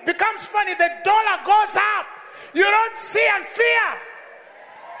economy becomes funny. The dollar goes up. You don't see and fear.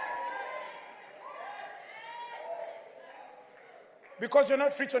 Because you're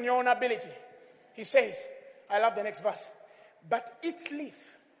not rich on your own ability. He says, I love the next verse, but its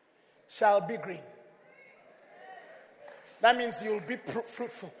leaf shall be green. That means you'll be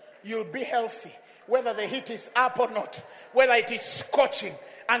fruitful. You'll be healthy. Whether the heat is up or not. Whether it is scorching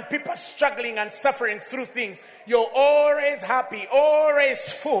and people struggling and suffering through things. You're always happy.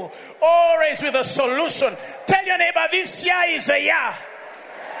 Always full. Always with a solution. Tell your neighbor, this year is a year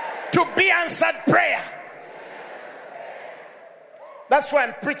to be answered prayer. That's why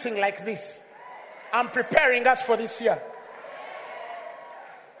I'm preaching like this. I'm preparing us for this year.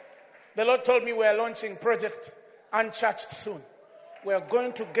 The Lord told me we're launching Project Unchurched soon. We're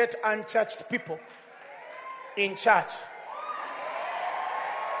going to get unchurched people in church.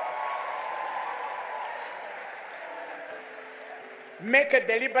 Make a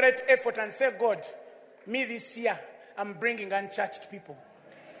deliberate effort and say, God, me this year, I'm bringing unchurched people.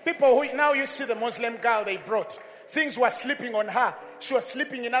 People who, now you see the Muslim girl they brought. Things were sleeping on her. She was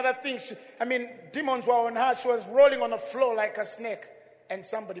sleeping in other things. Demons were on her. She was rolling on the floor like a snake. And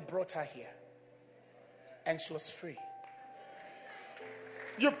somebody brought her here. And she was free.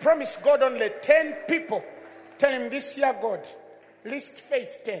 You promised God only 10 people. Tell him this year, God, least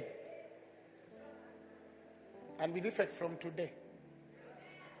faith 10. And with effect from today,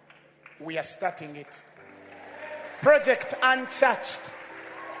 we are starting it. Project Unchurched.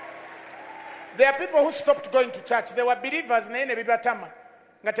 There are people who stopped going to church. They were believers.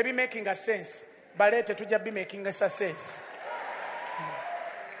 Nga tebi making a sense. Balete tuja be making a sense.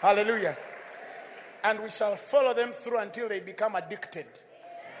 Hallelujah. And we shall follow them through until they become addicted.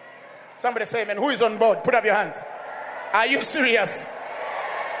 Somebody say amen. Who is on board? Put up your hands. Are you serious?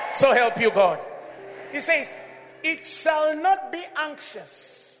 So help you God. He says, it shall not be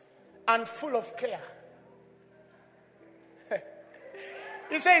anxious and full of care.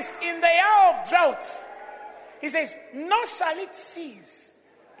 He says, in the hour of drought, he says, nor shall it cease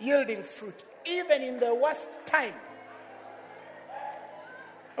yielding fruit, even in the worst time.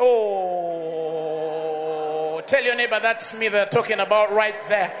 Oh, tell your neighbor, that's me they're talking about right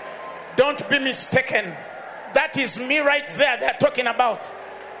there. Don't be mistaken. That is me right there they're talking about.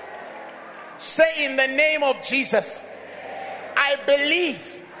 Say, in the name of Jesus, I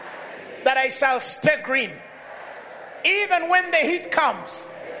believe that I shall stay green. Even when the heat comes,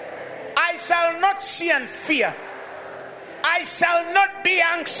 I shall not see and fear. I shall not be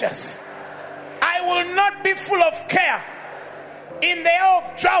anxious. I will not be full of care. In the hour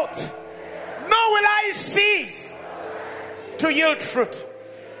of drought, nor will I cease to yield fruit.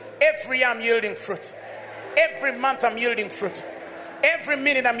 Every year I'm yielding fruit. Every month I'm yielding fruit. Every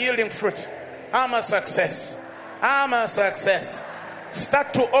minute I'm yielding fruit. I'm a success. I'm a success.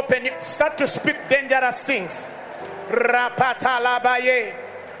 Start to speak dangerous things. Rapatalabaye.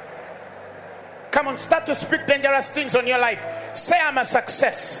 Come on, start to speak dangerous things on your life. Say, I'm a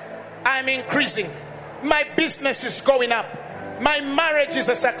success. I'm increasing. My business is going up. My marriage is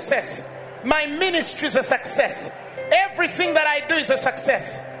a success. My ministry is a success. Everything that I do is a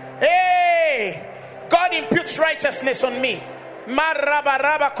success. Hey, God imputes righteousness on me.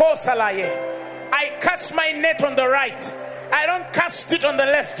 I cast my net on the right. I don't cast it on the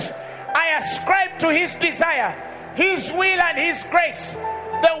left. I ascribe to his desire, his will and his grace,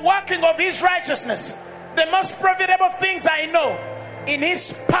 the working of his righteousness, the most profitable things I know, in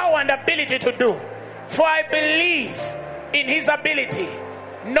his power and ability to do. For I believe in his ability,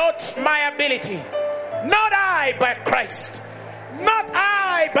 not my ability. Not I, but Christ. Not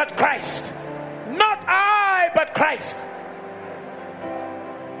I, but Christ. Not I, but Christ.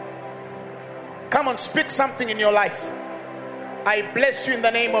 Come on, speak something in your life. I bless you in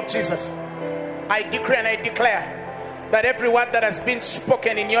the name of Jesus. I decree and I declare that every word that has been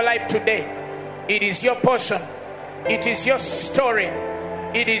spoken in your life today, it is your portion. It is your story.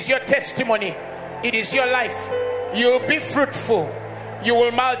 It is your testimony. It is your life. You'll be fruitful. You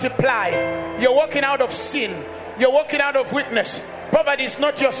will multiply. You're walking out of sin. You're walking out of weakness. Poverty is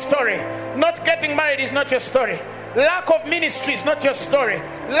not your story. Not getting married is not your story. Lack of ministry is not your story.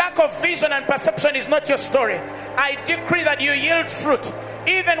 Lack of vision and perception is not your story. I decree that you yield fruit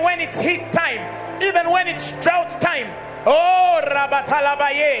even when it's heat time, even when it's drought time. Oh,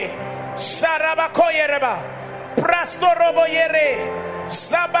 Rabatalabaye, Sharabakoyereba, Prastoroboyere,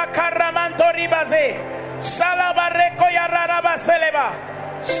 Sabakaramanto Ribaze, Salabareko Yararaba Seleba,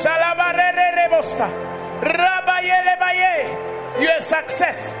 Salabarere Rebosta, Rabayelebaye. You're a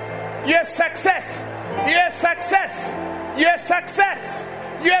success. You're a success. You're a success. You're a success.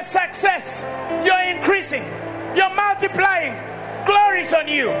 You're a success. You're increasing. You're multiplying. Glory is on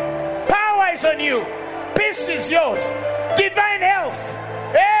you. Power is on you. Peace is yours. Divine health.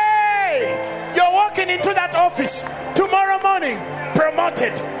 Hey! You're walking into that office tomorrow morning,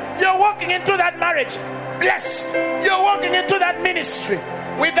 promoted. You're walking into that marriage, blessed. You're walking into that ministry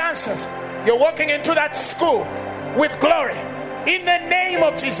with answers. You're walking into that school with glory. In the name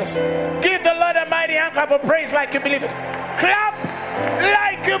of Jesus, give the Lord a mighty hand clap of praise like you believe it. Clap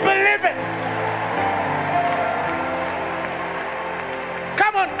like you believe it.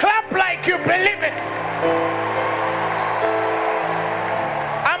 Come on, clap like you believe it.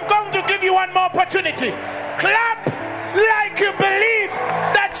 I'm going to give you one more opportunity. Clap like you believe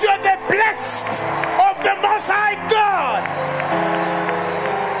that you're the blessed of the Most High God.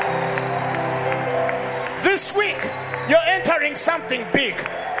 This week, you're entering something big.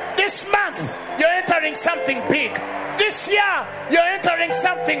 This month, you're entering something big. This year, you're entering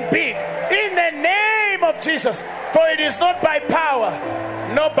something big. In the name of Jesus. For it is not by power,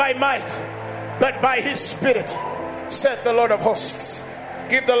 not by might, but by his Spirit, said the Lord of hosts.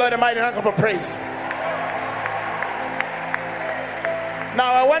 Give the Lord a mighty hand of praise.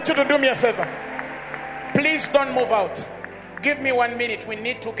 Now, I want you to do me a favor. Please don't move out. Give me 1 minute. We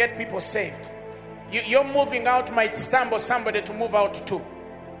need to get people saved. Your moving out might stumble somebody to move out too.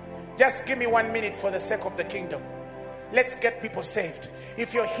 Just give me 1 minute for the sake of the kingdom. Let's get people saved.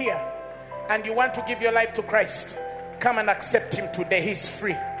 If you're here and you want to give your life to Christ, come and accept him today. He's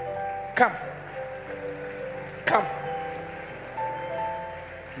free. Come. Come.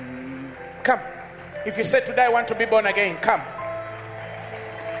 Come. If you say today I want to be born again, come.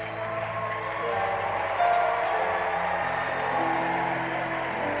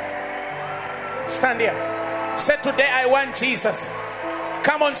 Stand here. Say today I want Jesus.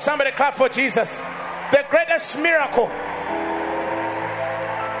 Come on, somebody clap for Jesus. The greatest miracle.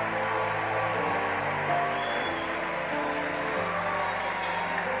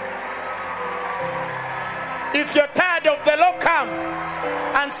 If you're tired of the law, come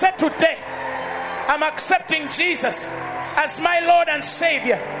and say, today I'm accepting Jesus as my Lord and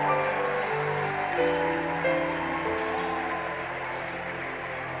Savior.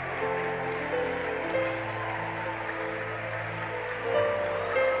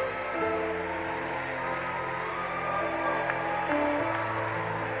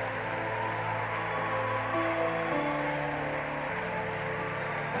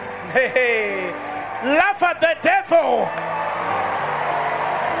 Hey, laugh at the devil.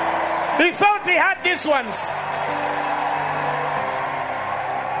 He thought he had these ones.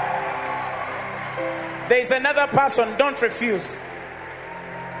 There is another person. Don't refuse.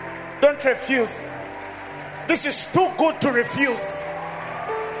 Don't refuse. This is too good to refuse.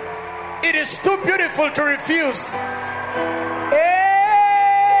 It is too beautiful to refuse.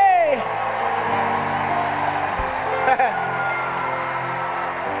 Hey! Hey!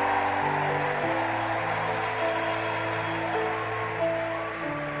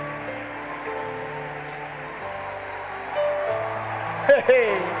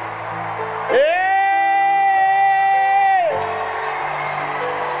 Hey!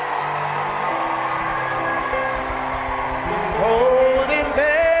 Hold him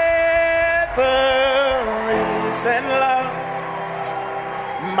there, the risen love,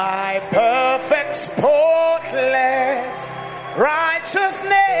 my perfect, spotless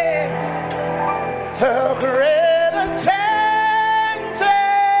righteousness, the great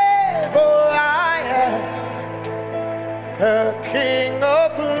unchangeable Lion, the King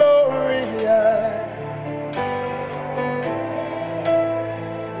of glory.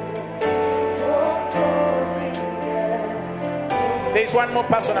 There's one more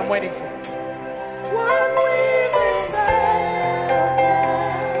person I'm waiting for. One with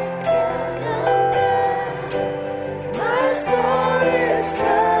my soul is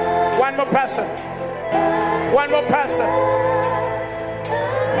done. One more person. One more person.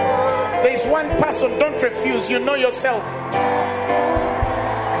 There's one person. Don't refuse. You know yourself.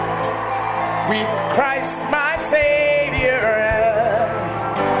 With Christ my Savior.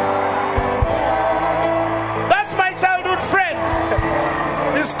 That's my childhood friend.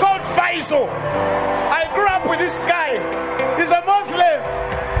 He's called Faizo. I grew up with this guy. He's a Muslim.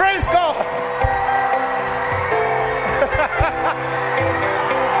 Praise God.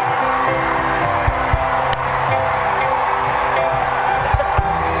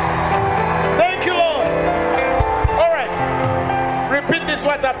 Thank you, Lord. All right. Repeat these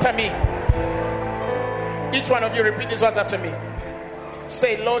words after me. Each one of you repeat these words after me.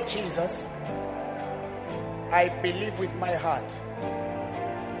 Say, Lord Jesus, I believe with my heart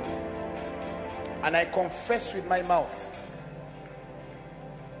and I confess with my mouth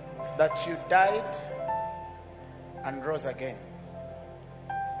that you died and rose again.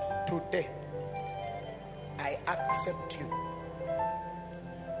 Today, I accept you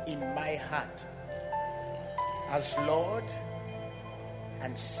in my heart as Lord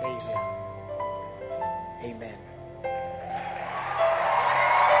and Savior. Amen.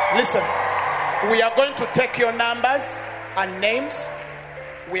 Listen, we are going to take your numbers and names.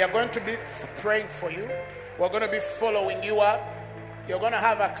 We are going to be praying for you. We're going to be following you up. You're going to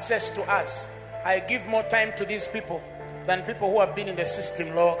have access to us. I give more time to these people than people who have been in the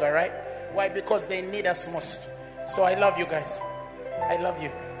system long, all right? Why? Because they need us most. So I love you guys. I love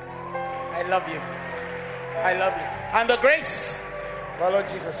you. I love you. I love you. And the grace of our Lord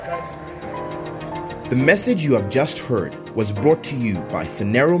Jesus Christ. The message you have just heard was brought to you by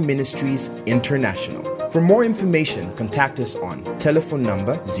Phaneroo Ministries International. For more information, contact us on telephone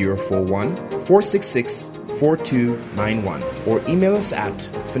number 041-466-4291 or email us at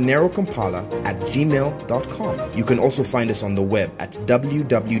phanerokampala@gmail.com. You can also find us on the web at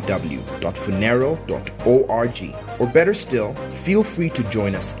www.phaneroo.org. Or better still, feel free to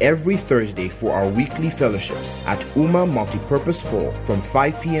join us every Thursday for our weekly fellowships at Uma Multipurpose Hall from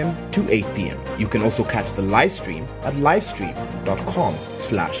 5 p.m. to 8 p.m. You can also catch the live stream at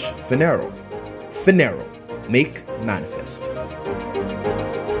livestream.com/Phaneroo. Phaneroo, make manifest.